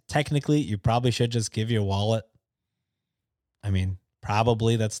guess technically you probably should just give your wallet. I mean,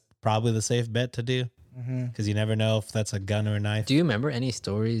 that's probably the safe bet to do Mm-hmm. because you never know if that's a gun or a knife. do you remember any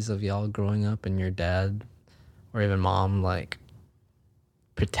stories of y'all growing up and your dad or even mom like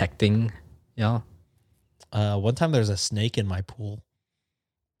protecting y'all? One time there was a snake in my pool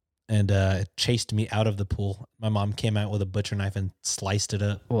and it chased me out of the pool. My mom came out with a butcher knife and sliced it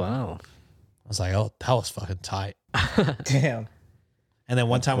up. Wow. I was like, oh, that was fucking tight. Damn. And then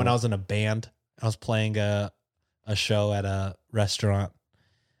one time when I was in a band, I was playing a show at a restaurant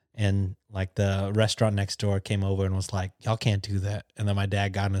and like the restaurant next door came over and was like, y'all can't do that. And then my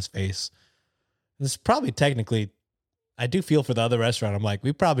dad got in his face. This is probably technically, I do feel for the other restaurant. I'm like,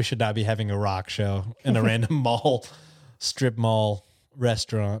 we probably should not be having a rock show in a random strip mall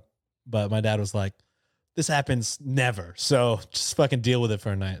restaurant. But my dad was like, this happens never. So just fucking deal with it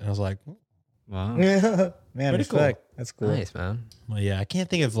for a night. And I was like, Wow. Man, Pretty respect. That's cool. Nice, man. well, yeah, I can't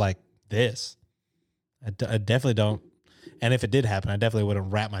think of like this. I definitely don't. And if it did happen, I definitely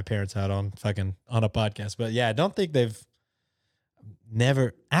wouldn't rat my parents out on a podcast. But yeah, I don't think they've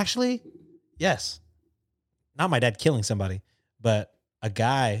never actually. Yes, not my dad killing somebody, but a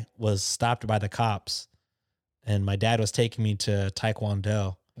guy was stopped by the cops, and my dad was taking me to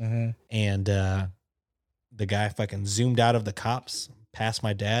Taekwondo, Mm-hmm. and the guy fucking zoomed out of the cops past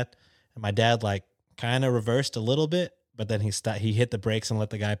my dad, and my dad like kind of reversed a little bit, but then he hit the brakes and let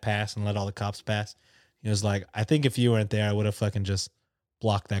the guy pass and let all the cops pass. He was like, I think if you weren't there, I would have fucking just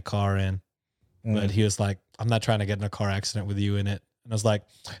blocked that car in. But he was like, I'm not trying to get in a car accident with you in it. And I was like,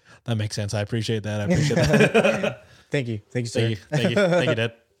 that makes sense. I appreciate that. I appreciate that. Thank you, sir. Thank you,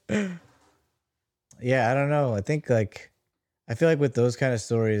 Dad. Yeah, I don't know. I think like I feel like with those kind of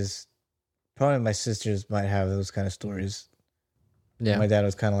stories, probably my sisters might have those kind of stories. Yeah. My dad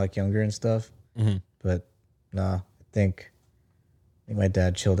was kind of like younger and stuff, Mm-hmm. but nah, I think my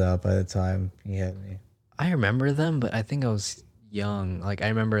dad chilled out by the time he had me. I remember them, but I think I was young. Like I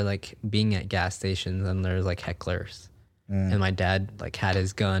remember like being at gas stations and there's like hecklers. And my dad like had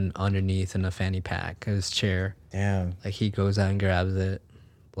his gun underneath in a fanny pack of his chair. Damn. Like he goes out and grabs it.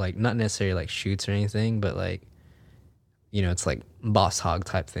 Like not necessarily like shoots or anything, but like, you know, it's like boss hog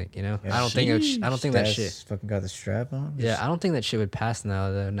type thing, you know? Yeah. I don't think that Dad's shit. fucking got the strap on. Yeah, I don't think that shit would pass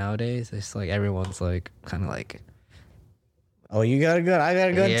now though. Nowadays, it's like everyone's like kind of like, Oh, you got a gun. I got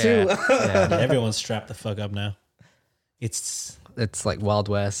a gun too. yeah, Everyone's strapped the fuck up now. It's it's like Wild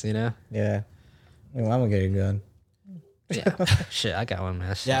West, you know? Yeah. Well, I'm gonna get a gun. Yeah, shit, I got one,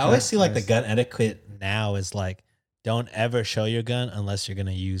 man. I always see like the gun etiquette now is like, don't ever show your gun unless you're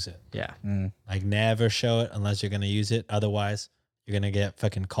gonna use it. Yeah, Like never show it unless you're gonna use it. Otherwise, you're gonna get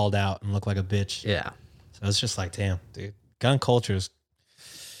fucking called out and look like a bitch. yeah. So it's just like, damn, dude, gun culture is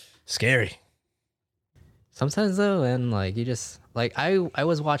scary. Sometimes though, and like you just like I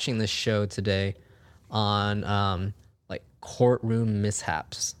was watching this show today on like courtroom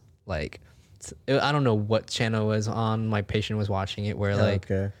mishaps. Like I don't know what channel it was on. My patient was watching it where like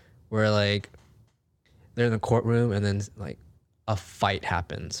Okay. where like they're in the courtroom and then like a fight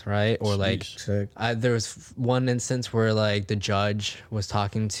happens, right? Or like Sick. there was one instance where like the judge was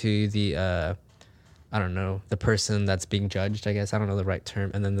talking to the I don't know, the person that's being judged, I guess. I don't know the right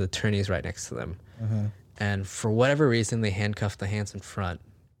term. And then the attorney's right next to them. And for whatever reason, they handcuff the hands in front.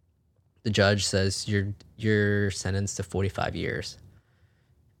 The judge says, you're sentenced to 45 years.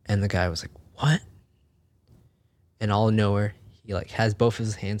 And the guy was like, what? And all nowhere, he like has both of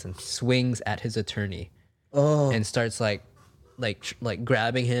his hands and swings at his attorney Oh, and starts like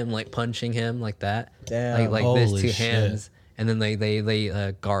grabbing him, like punching him like that. Damn. Like Holy this two shit. hands. And then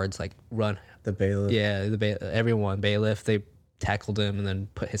they guards like run. the bailiff. Yeah, everyone, bailiff, they tackled him and then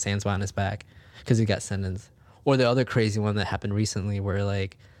put his hands behind his back because he got sentenced. Or the other crazy one that happened recently where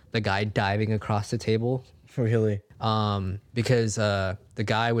like the guy diving across the table Really? because the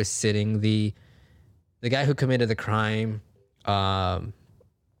guy was sitting, the guy who committed the crime,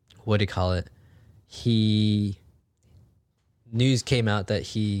 what do you call it? News came out that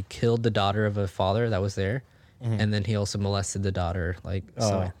he killed the daughter of a father that was there. And then he also molested the daughter. Like,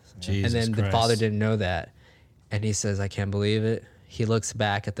 so, Jesus and then the Christ. father didn't know that. And he says, I can't believe it. He looks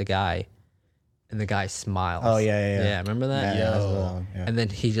back at the guy and the guy smiles. Oh, yeah. Yeah, remember that? Yeah, that's the one, yeah. And then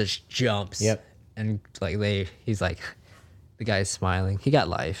he just jumps. Yep. And like he's like, the guy's smiling. He got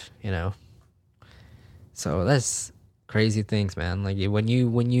life, you know? So that's crazy things, man. Like when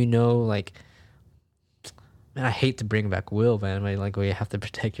you know, like, man, I hate to bring back Will, man. Like where you have to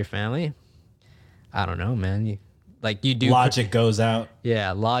protect your family. I don't know, man. You do Logic goes out.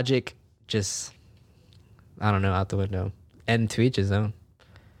 yeah, logic just, I don't know, out the window. And to each his own.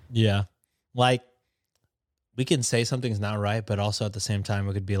 Yeah. Like we can say something's not right, but also at the same time,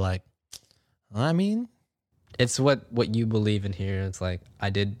 we could be like, I mean, It's what you believe in here. It's like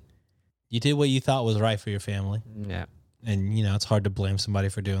you did what you thought was right for your family. yeah. And, you know, it's hard to blame somebody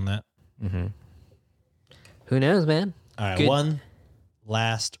for doing that. Who knows, man? All right. Good. One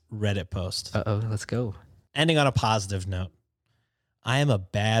last Reddit post. Uh-oh, let's go. Ending on a positive note. I am a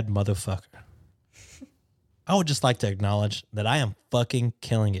bad motherfucker. I would just like to acknowledge that I am fucking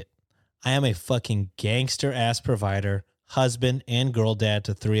killing it. I am a fucking gangster ass provider, husband and girl dad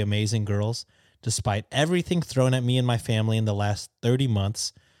to 3 amazing girls, despite everything thrown at me and my family in the last 30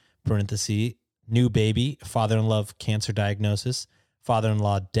 months, parenthesis, new baby, father-in-law cancer diagnosis,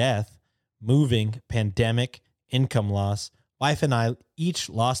 father-in-law death, moving, pandemic, income loss, wife and I each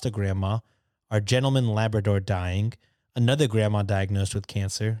lost a grandma, our gentleman Labrador dying, another grandma diagnosed with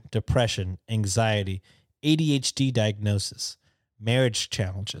cancer, depression, anxiety, ADHD diagnosis, marriage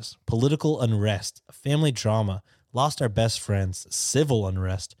challenges, political unrest, family drama, lost our best friends, civil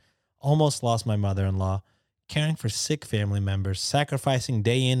unrest, almost lost my mother-in-law, caring for sick family members, sacrificing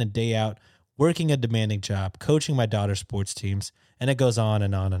day in and day out, working a demanding job, coaching my daughter's sports teams, and it goes on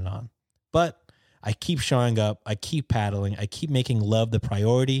and on and on. But I keep showing up, I keep paddling, I keep making love the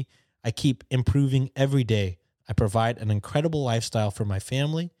priority, I keep improving every day. I provide an incredible lifestyle for my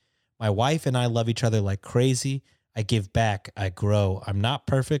family. My wife and I love each other like crazy. I give back, I grow. I'm not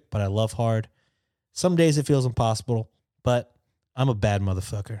perfect, but I love hard. Some days it feels impossible, but I'm a bad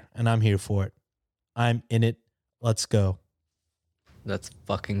motherfucker, and I'm here for it. I'm in it. Let's go. Let's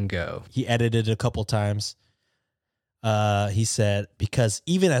fucking go. He edited a couple times. He said, because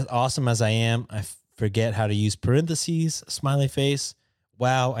even as awesome as I am, I forget how to use parentheses, smiley face.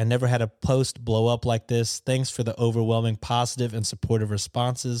 Wow, I never had a post blow up like this. Thanks for the overwhelming positive and supportive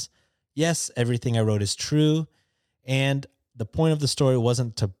responses. Yes, everything I wrote is true. And the point of the story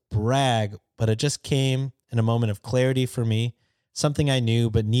wasn't to brag, but it just came in a moment of clarity for me, something I knew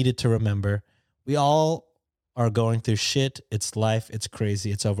but needed to remember. We all are going through shit. It's life. It's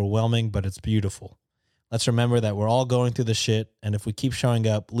crazy. It's overwhelming, but it's beautiful. Let's remember that we're all going through the shit, and if we keep showing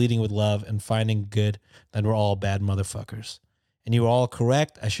up, leading with love, and finding good, then we're all bad motherfuckers. And you were all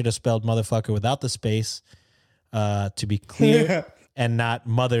correct. I should have spelled motherfucker without the space to be clear, and not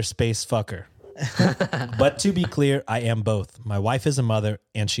mother space fucker. But to be clear, I am both. My wife is a mother,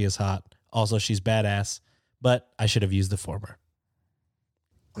 and she is hot. Also, she's badass, but I should have used the former.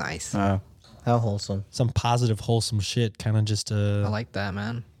 Nice. How wholesome. Some positive, wholesome shit. Kind of just, I like that,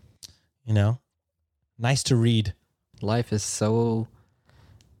 man. you know, nice to read. Life is so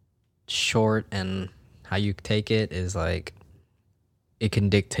short, and how you take it is like, it can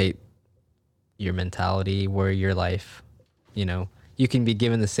dictate your mentality, where your life, you know, you can be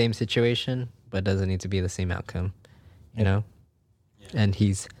given the same situation, but it doesn't need to be the same outcome, you know? Yeah. And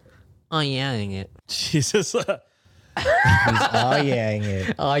he's, yeah-ing it. Jesus. Oh, yeah-ing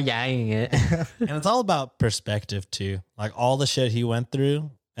it. Oh, yeah-ing it. And it's all about perspective too. Like all the shit he went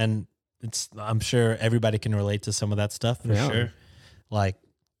through, and I'm sure everybody can relate to some of that stuff for sure. Like,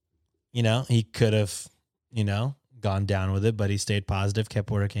 you know, he could have, you know, gone down with it, but he stayed positive,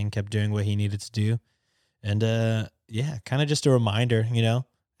 kept working, kept doing what he needed to do. And yeah, kind of just a reminder, you know,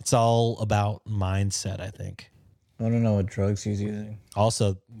 it's all about mindset, I think. I don't know what drugs he's using.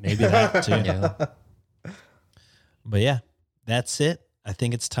 Also, maybe that too. Yeah. But yeah, that's it. I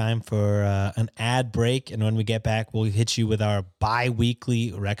think it's time for an ad break. And when we get back, we'll hit you with our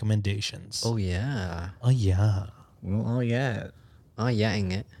bi-weekly recommendations. Oh, yeah. Oh, yeah. Oh, yeah. Oh,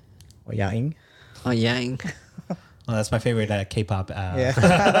 yeah-ing it. Oh, yeah-ing? Oh, yeah-ing. Oh, that's my favorite K-pop.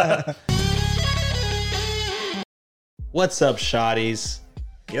 Yeah. What's up, shotties?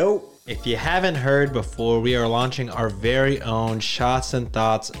 Yo. If you haven't heard before, we are launching our very own Shots and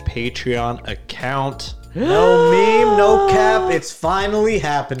Thoughts Patreon account. No meme, no cap. It's finally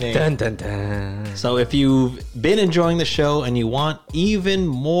happening. Dun, dun, dun. So if you've been enjoying the show and you want even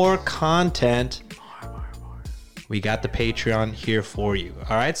more content, we got the Patreon here for you.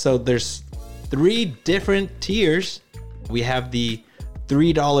 All right, so there's 3 different tiers. We have the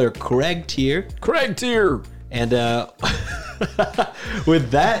 $3 Craig tier. Craig tier. And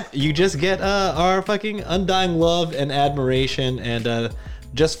with that, you just get our fucking undying love and admiration, and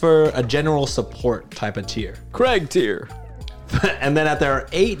just for a general support type of tier. Craig tier. And then at their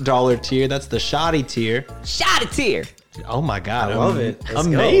 $8 tier, that's the Shoddy tier. Shoddy tier. Oh my God. I love it. Let's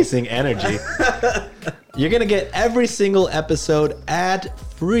Amazing energy. You're going to get every single episode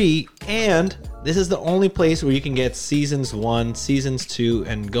ad-free, and this is the only place where you can get seasons 1, seasons 2,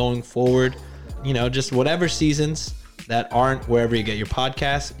 and going forward, you know, just whatever seasons that aren't wherever you get your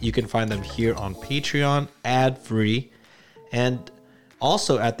podcasts, you can find them here on Patreon, ad-free. And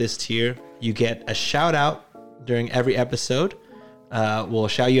also at this tier, you get a shout out during every episode. We'll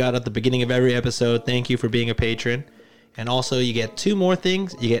shout you out at the beginning of every episode. Thank you for being a patron. And also you get 2 more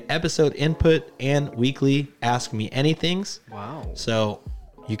things. You get episode input and weekly Ask Me Anythings. Wow. So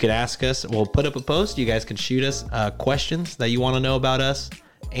you could ask us. We'll put up a post. You guys can shoot us questions that you want to know about us.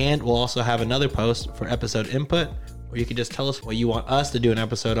 And we'll also have another post for episode input where you can just tell us what you want us to do an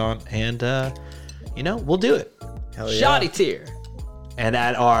episode on. And, you know, we'll do it. Hell yeah. Shoddy tier. And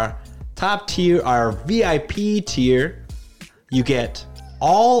at our top tier, our VIP tier, you get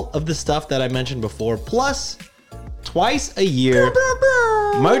all of the stuff that I mentioned before, plus twice a year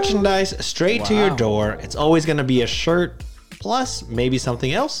merchandise straight to your door. It's always going to be a shirt, plus maybe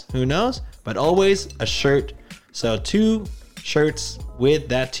something else. Who knows? But always a shirt. So 2 shirts with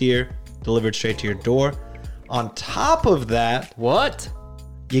that tier delivered straight to your door. On top of that, What?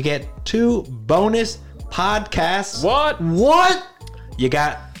 you get 2 bonus podcasts. What? You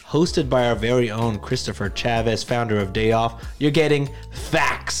got hosted by our very own Christopher Chavez, founder of Day Off. You're getting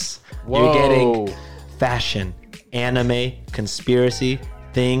facts. Whoa. You're getting fashion, anime, conspiracy,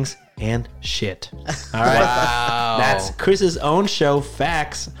 things, and shit. All right. Wow. That's Chris's own show,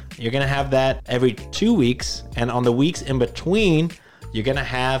 Facts. You're going to have that every 2 weeks. And on the weeks in between, you're going to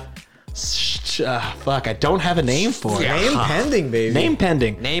have... I don't have a name for it. Name pending, baby. Name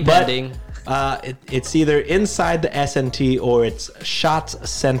pending. Name But, pending. it's either inside the SNT or it's Shots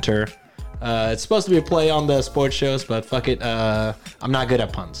Center. It's supposed to be a play on the sports shows, but fuck it. I'm not good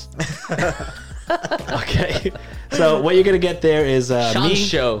at puns. Okay. So what you're going to get there is Sean's me.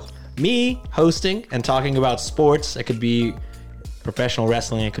 show. me hosting and talking about sports. It could be professional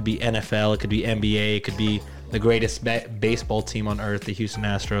wrestling, it could be NFL, it could be NBA, it could be the greatest baseball team on earth, the Houston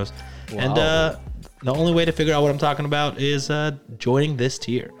Astros. Wow. And the only way to figure out what I'm talking about is joining this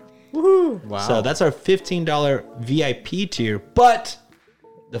tier. Woohoo! Wow. So that's our $15 VIP tier. But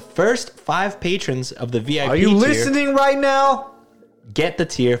the first 5 patrons of the VIP tier... Are you listening right now? Get the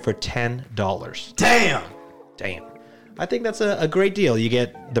tier for $10. Damn! I think that's a great deal. You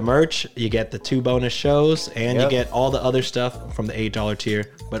get the merch, you get the 2 bonus shows, and you get all the other stuff from the $8 tier,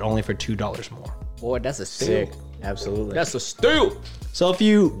 but only for $2 more. Boy, that's a steal. Sick. Absolutely. That's a steal. So if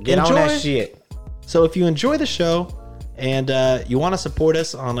you Get on that shit. So if you enjoy the show and you want to support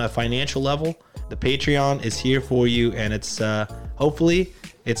us on a financial level, the Patreon is here for you, and it's hopefully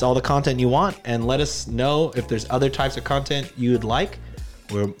it's all the content you want. And let us know if there's other types of content you would like.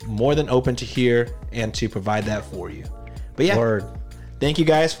 We're more than open to hear and to provide that for you. But yeah, Word. Thank you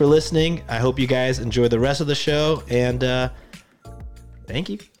guys for listening. I hope you guys enjoy the rest of the show, and thank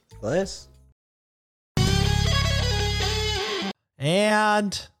you. Bless.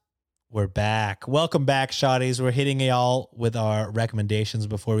 And we're back. Welcome back, shotties. We're hitting y'all with our recommendations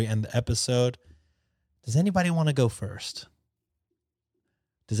before we end the episode. Does anybody want to go first?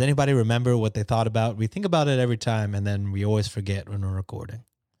 Does anybody remember what they thought about? We think about it every time, and then we always forget when we're recording.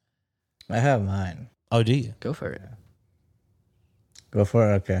 I have mine. Oh, do you? Go for it. Go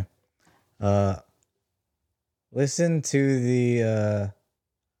for it. Okay. Listen to the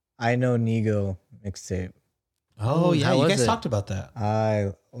I Know Nego mixtape. Oh, yeah. How You was guys it? talked about that.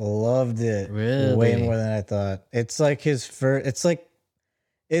 I loved it. Really? Way more than I thought. It's like his first.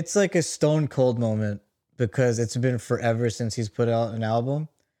 It's like a stone cold moment because it's been forever since he's put out an album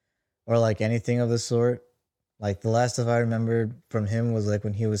or like anything of the sort. Like the last stuff I remembered from him was like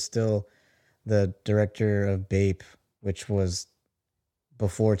when he was still the director of BAPE, which was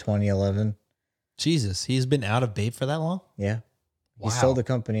before 2011. Jesus, he's been out of BAPE for that long? Yeah. Wow. He sold the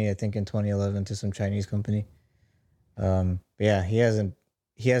company, I think, in 2011 to some Chinese company. But yeah, he hasn't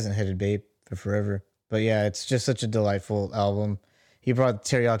headed BAPE for forever. But yeah, it's just such a delightful album. He brought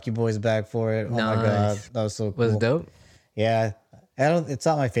Teriyaki Boys back for it. Oh my god, that was so cool. Was it dope? Yeah, it's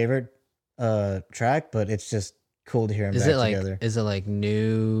not my favorite track, but it's just cool to hear him back together. Is it like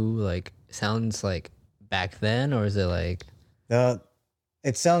new, like sounds like back then, or is it like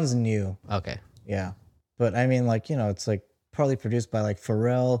It sounds new. okay? Yeah, but I mean, like, it's like probably produced by like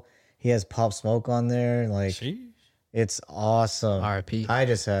Pharrell. He has Pop Smoke on there. Like, it's awesome. R.I.P.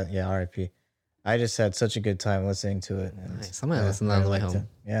 R.I.P. I just had such a good time listening to it. And Nice. I might listen on the way home.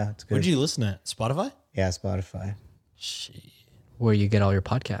 Yeah, it's good. Where'd you listen at? Spotify? Yeah, Spotify. Shit. Where you get all your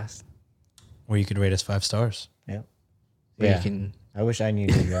podcasts. Where you could rate us 5 stars. Yeah. Where Yeah. you can. I wish I knew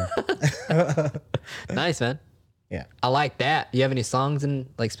you. Nice, man. Yeah. I like that. You have any songs in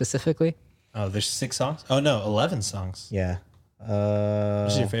like specifically? Oh, there's 6 songs? Oh, no, 11 songs. Yeah.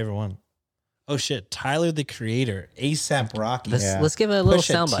 What's your favorite one? Oh, shit. Tyler, the Creator. ASAP Rocky. Let's give it a little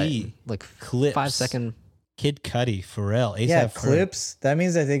Pusha soundbite. T, Like Clips. 5-second. Kid Cudi, Pharrell, ASAP Yeah, Ferg. Clips. That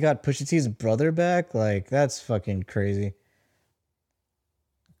means that they got Pusha T's brother back. Like, that's fucking crazy.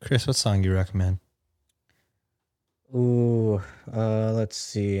 Chris, what song you recommend? Ooh, let's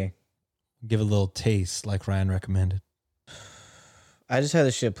see. Give a little taste like Ryan recommended. I just had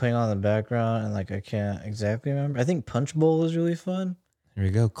this shit playing on in the background, and like I can't exactly remember. I think Punch Bowl was really fun. Here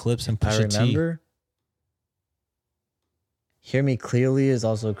we go. Clips and I Pusha T. remember. Hear Me Clearly is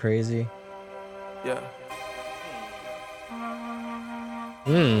also crazy. Yeah.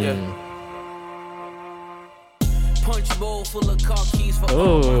 Yeah. Punch bowl full of car keys for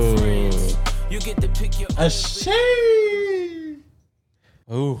all my friends. You get to pick your A shame.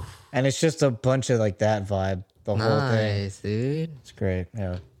 Ooh. And it's just a bunch of like that vibe. The whole thing. Nice, dude. It's great.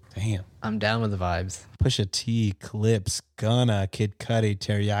 Yeah. Damn. I'm down with the vibes. Pusha T, Clips, Gunna, Kid Cudi,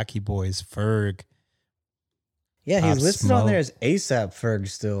 Teriyaki Boys, Ferg. Yeah, he's Pop listed on there Smoke. as ASAP Ferg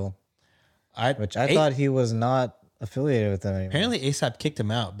still, which I A- thought he was not affiliated with them anymore. Apparently ASAP kicked him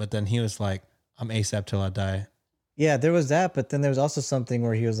out, but then he was like, I'm ASAP till I die. Yeah, there was that, but then there was also something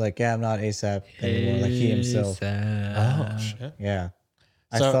where he was like, "Yeah, I'm not ASAP anymore," like he himself. Oh, shit. Yeah,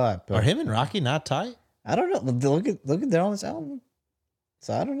 I So, thought, but are him and Rocky not tight? I don't know. Look at they're on this album,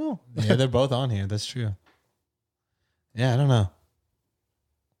 so I don't know. Yeah, they're both on here. That's true. Yeah, I don't know.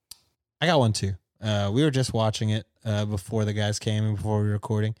 I got one too. We were just watching it before the guys came and before we were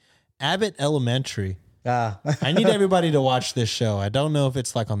recording. Abbott Elementary. I need everybody to watch this show. I don't know if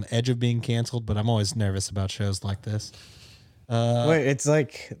it's like on the edge of being canceled, but I'm always nervous about shows like this. Wait, it's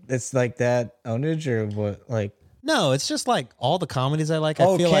like that ownage or what? Like, No, it's just like all the comedies I like. I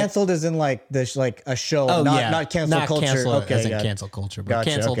Oh, feel canceled is in like this, like a show, like, not cancel culture. Cancel Okay, as in got it. cancel culture, but Gotcha,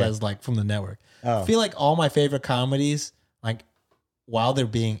 canceled okay. as like from the network. Oh. I feel like all my favorite comedies, like while they're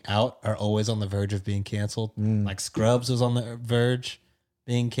being out, are always on the verge of being canceled. Like Scrubs was on the verge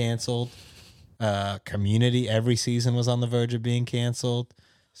being canceled. Community every season was on the verge of being canceled.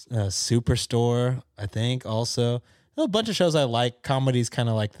 Superstore, I think, also. A bunch of shows I like, comedies kind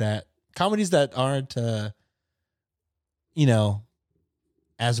of like that. Comedies that aren't,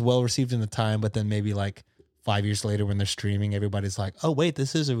 as well received in the time, but then maybe like 5 years later when they're streaming, everybody's like, oh, wait,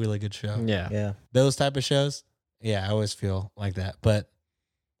 this is a really good show. Yeah. Yeah. Those type of shows, yeah, I always feel like that. But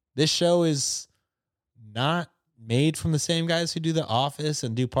this show is not made from the same guys who do The Office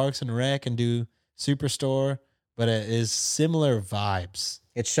and do Parks and Rec and do Superstore, but it is similar vibes.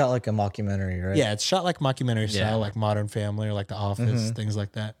 It's shot like a mockumentary, right? Yeah, it's shot like mockumentary Yeah. style, like Modern Family or like The Office, things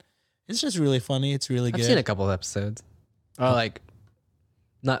like that. It's just really funny. It's really I've good. seen a couple of episodes. Or like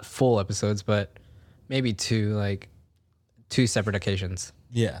not full episodes, but maybe two separate occasions.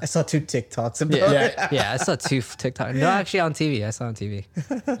 Yeah. I saw 2 TikToks about it. Yeah, I saw 2 TikTok. No, actually on TV. I saw on TV.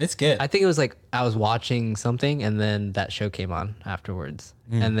 It's good. I think it was like I was watching something and then that show came on afterwards.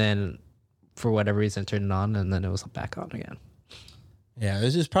 And then for whatever reason turned it on and then it was back on again. Yeah, it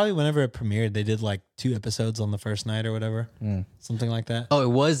was just probably whenever it premiered, they did like 2 episodes on the first night or whatever. Something like that. Oh, it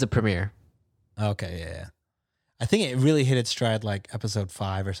was the premiere. Okay, yeah. I think it really hit its stride like episode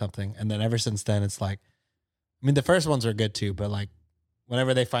 5 or something. And then ever since then, it's like, I mean, the first ones are good too, but like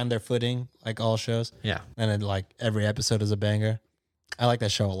whenever they find their footing, like all shows, Yeah. and then like every episode is a banger. I like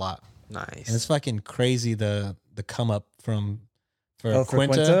that show a lot. And it's Nice. fucking crazy the come up for For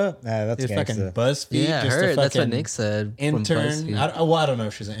Quinta. Nah, that's It's fucking gangsta. BuzzFeed. Yeah, I just a heard. That's what fucking Nick said. from Intern. BuzzFeed. I don't know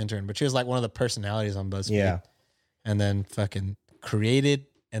if she's an intern, but she was like one of the personalities on BuzzFeed. Yeah. And then fucking created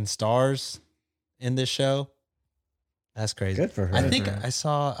and stars in this show. That's crazy. Good for her. I think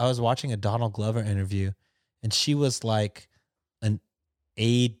I was watching a Donald Glover interview and she was like an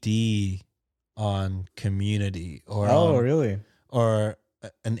AD on Community or Oh, on- really? or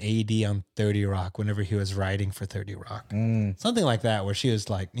an AD on 30 Rock whenever he was writing for 30 Rock. Something like that where she was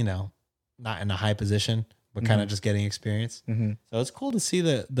like, not in a high position, but kind of just getting experience. Mhm. So it's cool to see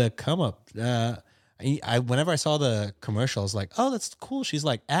the come up. I whenever I saw the commercial, I was like, oh, that's cool. She's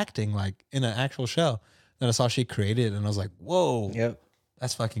like acting like in an actual show. Then I saw she created it and I was like, whoa, Yep.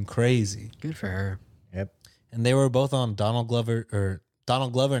 that's fucking crazy. Good for her. Yep. And they were both on Donald Glover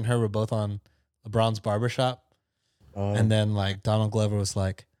and her were both on LeBron's Barbershop. Oh, And then like Donald Glover was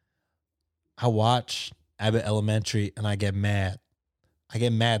like, I watch Abbott Elementary and I get mad. I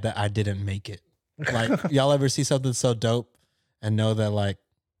get mad that I didn't make it. Like y'all ever see something so dope and know that like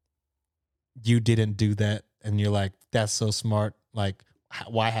you didn't do that and you're like, that's so smart. Like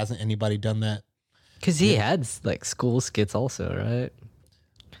why hasn't anybody done that? Because he had like school skits also, right?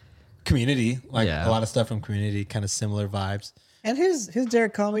 Community, like Yeah. a lot of stuff from Community, kind of similar vibes. and his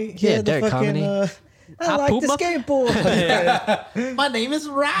Derek comedy. He Yeah, had the Derek fucking, comedy. I like the skateboard. My name is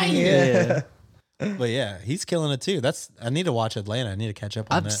Ryan. Yeah. But yeah, he's killing it too. I need to watch Atlanta. I need to catch up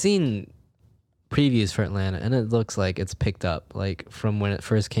on I've that. seen previews for Atlanta and it looks like it's picked up like from when it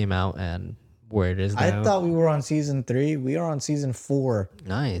first came out and where it is now. I thought we were on season 3. We are on season 4.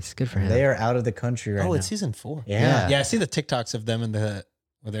 Nice. Good for him. They are out of the country right Oh, now. it's season 4. Yeah. Yeah, I see the TikToks of them where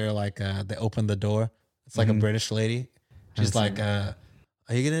they're like, they open the door. It's like a British lady. She's like, are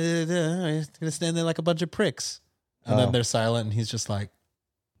you gonna stand there like a bunch of pricks? And then they're silent, and he's just like,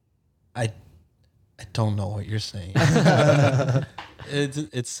 I don't know what you're saying.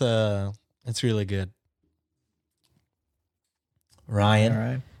 It's really good. Ryan, All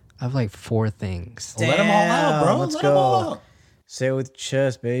right. I have like 4 things. let them all out, bro. Let's Let 'em all go. out. Say it with your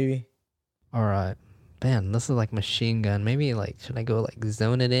chest, baby. All right. Man, this is like machine gun. Maybe like, should I go like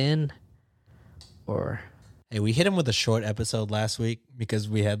zone it in? Or, Hey, we hit him with a short episode last week because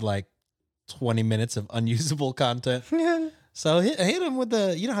we had like 20 minutes of unusable content. So hit him with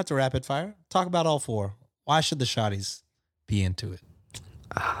you don't have to rapid fire. Talk about all 4. Why should the shotties be into it?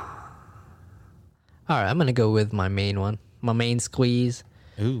 all right, I'm going to go with my main one, my main squeeze.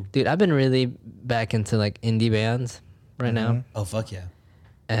 Ooh. Dude, I've been really back into like indie bands right now. Oh, fuck yeah.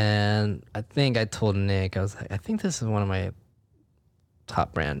 And I think I told Nick, I was like, I think this is one of my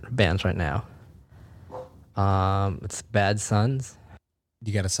top bands right now. It's Bad Sons.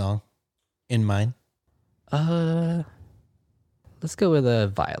 You got a song in mind? Let's go with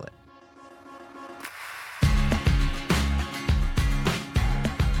Violet.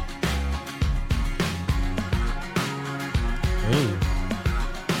 Ooh.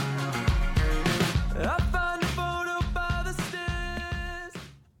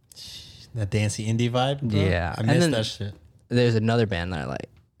 The dancey indie vibe. Bro. Yeah. I And missed then- that shit. There's another band that I like.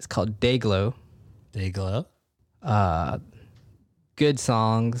 It's called Dayglow. Dayglow. Good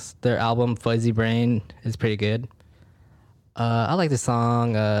songs. Their album Fuzzy Brain is pretty good. I like the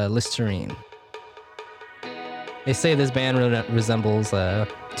song Listerine. They say this band resembles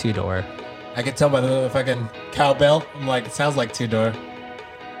Two Door. I can tell by the fucking cowbell. I'm like, it sounds like Two Door.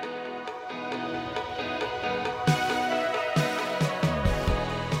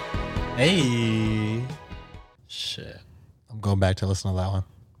 Hey. Shit. I'm going back to listen to that one.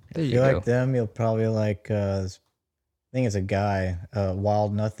 There If you you go. like them, you'll probably like. I think it's a guy.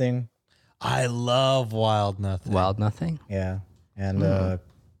 Wild Nothing. I love Wild Nothing. Wild Nothing. Yeah, and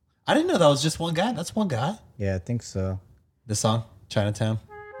I didn't know that was just one guy. That's one guy. yeah, I think so. This song, Chinatown.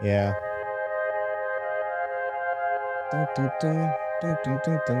 Yeah. Dun, dun, dun, dun, dun,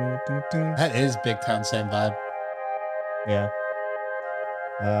 dun, dun, dun, dun. That is Big Town, same vibe. Yeah.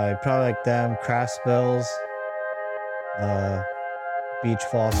 You probably like them. Craft Spells. Beach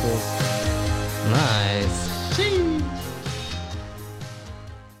Fossils. Nice.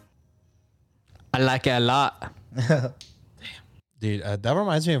 I like it a lot. Dude, that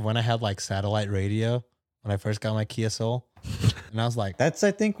reminds me of when I had like satellite radio when I first got my Kia Soul. And I was like, That's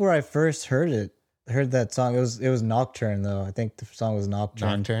I think where I first heard it. Heard that song. It was Nocturne though. I think the song was Nocturne.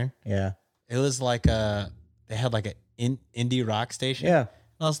 Nocturne. Yeah. It was like they had like an indie rock station. Yeah. And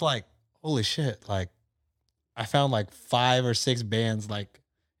I was like, holy shit. Like I found like 5 or 6 bands like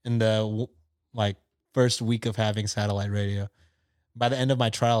in the like first week of having satellite radio. By the end of my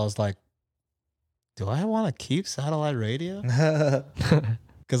trial, I was like, do I want to keep satellite radio?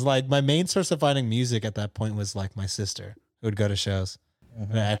 Because like my main source of finding music at that point was like my sister who would go to shows.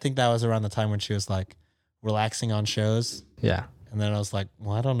 And I think that was around the time when she was like relaxing on shows. Yeah. And then I was like,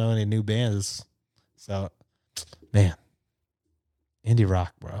 well, I don't know any new bands. So, man, indie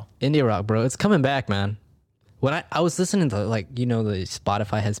rock, bro. Indie rock, bro. It's coming back, man. When I was listening to like, the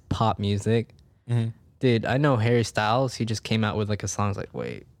Spotify has pop music. Mhm. Dude, I know Harry Styles. He just came out with like a song. I was like,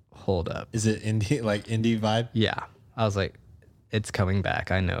 wait, hold up. Is it indie, like indie vibe? Yeah. I was like, it's coming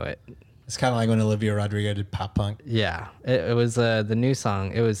back. I know it. It's kind of like when Olivia Rodrigo did pop punk. Yeah. It was the new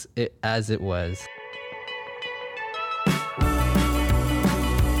song. It was As It Was.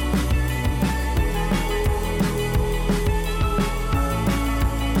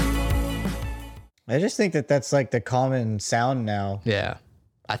 I just think that that's like the common sound now. Yeah.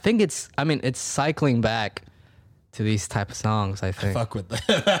 I think it's cycling back to these type of songs, I think. Fuck with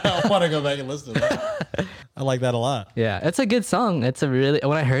that. I want to go back and listen to that. I like that a lot. Yeah, it's a good song. It's a really,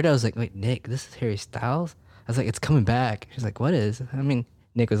 when I heard it, I was like, wait, Nick, this is Harry Styles? I was like, it's coming back. She's like, what is?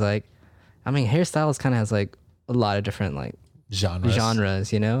 Nick was like, Harry Styles kind of has like a lot of different like genres,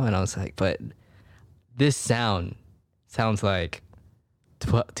 And I was like, but this sounds like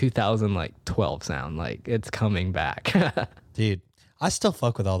 2012 sound. Like it's coming back. Dude, I still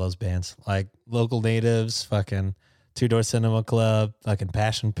fuck with all those bands. Like Local Natives, fucking Two Door Cinema Club, fucking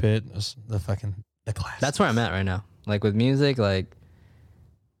Passion Pit, the class. That's where I'm at right now. Like with music, like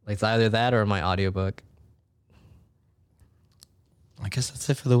it's either that or my audiobook. I guess that's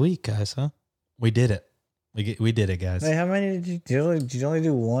it for the week, guys, huh? We did it. We did it, guys. Wait, how many did you do? Did you only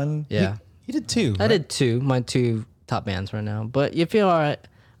do one? Yeah. You did 2. I did 2, my 2 top bands right now. But if you're all right,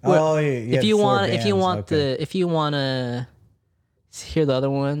 Oh, if you want to hear the other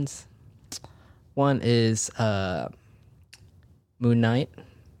ones, one is Moon Knight.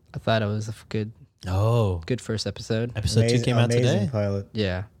 I thought it was a good first episode. Episode 2 came out today. Pilot.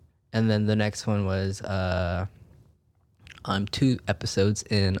 Yeah. And then the next one was I'm 2 episodes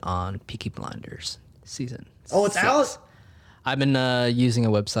in on Peaky Blinders season. Oh, it's 6. out? I've been using a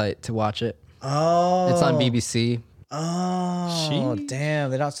website to watch it. Oh, It's on BBC. Oh, Sheesh. damn!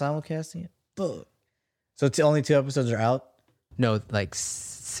 They're not simulcasting it. Fuck. So it's only 2 episodes are out. No, like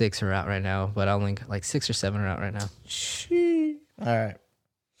 6 are out right now, but only like 6 or 7 are out right now. Sheesh. All right,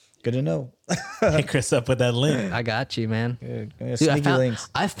 good to know. Hey, Chris, up with that link. I got you, man. Good. Give me Dude, sneaky links.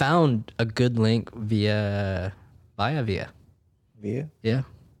 I found a good link via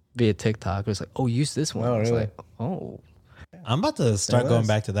TikTok. It was like, oh, use this one. Oh, I was really? like, oh, I'm about to start There going was.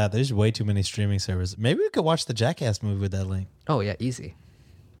 back to that. There's way too many streaming services. Maybe we could watch the Jackass movie with that link. oh yeah, easy.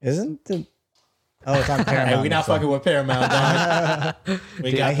 Isn't the? Oh, it's on Paramount. Hey, we not so- fucking with Paramount, dog.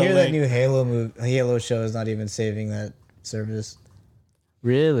 We got I the hear that link. new Halo show is not even saving that service.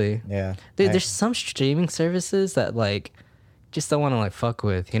 Really, Yeah, dude. I- There's some streaming services that like just don't want to like fuck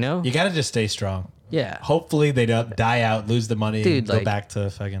with, You got to just stay strong. Yeah. Hopefully they don't die out, lose the money, Dude, and go like- back to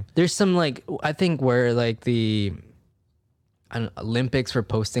fucking. There's some like I think where like the Olympics for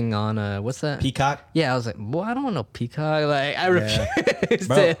posting on what's that? Peacock. Yeah, I was like, well, I don't want no Peacock. Like, I refused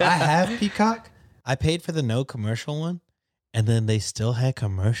Bro, it. I have Peacock. I paid for the no commercial one, and then they still had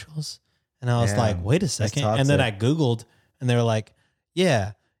commercials. And I was Damn, like, wait a that's second. And then I toxic. Googled, and they were like,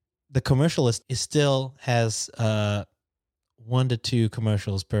 yeah, the commercial is it still has 1 to 2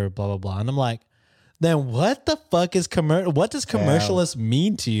 commercials per blah, blah, blah. And I'm like, then what the fuck is what does commercialist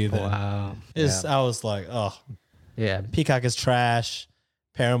mean to you then? Wow. I was like, oh, Yeah. Peacock is trash.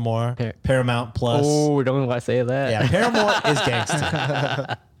 Paramore, Paramount Plus. Oh, don't want to say that. Yeah, Paramore is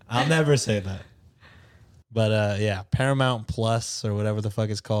gangster. I'll never say that. But yeah, Paramount Plus or whatever the fuck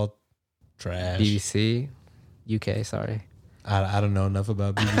it's called. Trash. BBC, UK, sorry. I don't know enough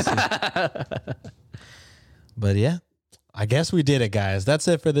about BBC. But yeah, I guess we did it, guys. That's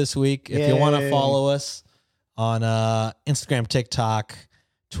it for this week. If you want to Yay. follow us on Instagram, TikTok,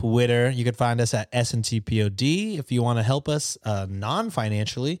 Twitter, you can find us at SNTPOD. If you want to help us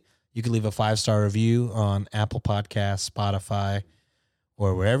non-financially, you can leave a 5-star review on Apple Podcasts, Spotify,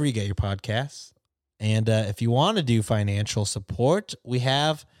 or wherever you get your podcasts. And if you want to do financial support, we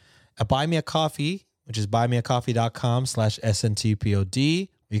have a Buy Me a Coffee, which is buymeacoffee.com/SNTPOD.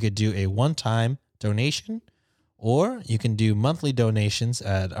 You could do a one-time donation, or you can do monthly donations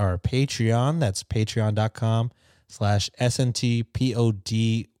at our Patreon. That's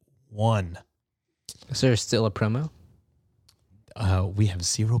patreon.com/SNTPOD1. Is there still a promo? We have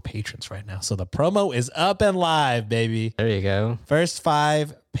 0 patrons right now. So the promo is up and live, baby. There you go. First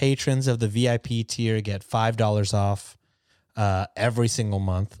 5 patrons of the VIP tier get $5 off every single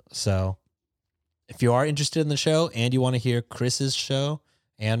month. So if you are interested in the show and you want to hear Chris's show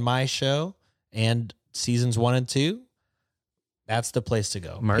and my show and seasons 1 and 2, that's the place to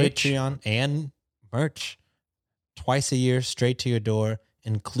go. Merch. Patreon and merch twice a year, straight to your door,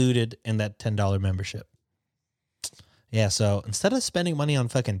 included in that $10 membership. Yeah, so instead of spending money on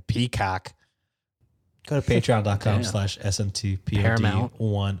fucking Peacock, go to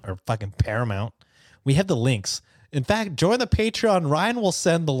patreon.com/SNTPOD1 or fucking Paramount. We have the links. In fact, join the Patreon. Ryan will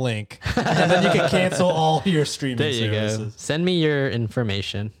send the link, and then you can cancel all your streaming There you go. services. Send me your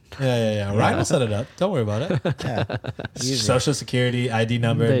information. Yeah. Ryan will set it up. Don't worry about it. Yeah. Easy. Social security, ID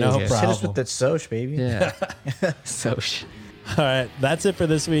number, There you no go. Hit us problem. with that Soch, baby. Yeah. So All right, that's it for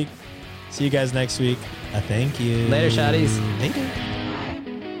this week. See you guys next week. Thank you. Later, shotties. Later.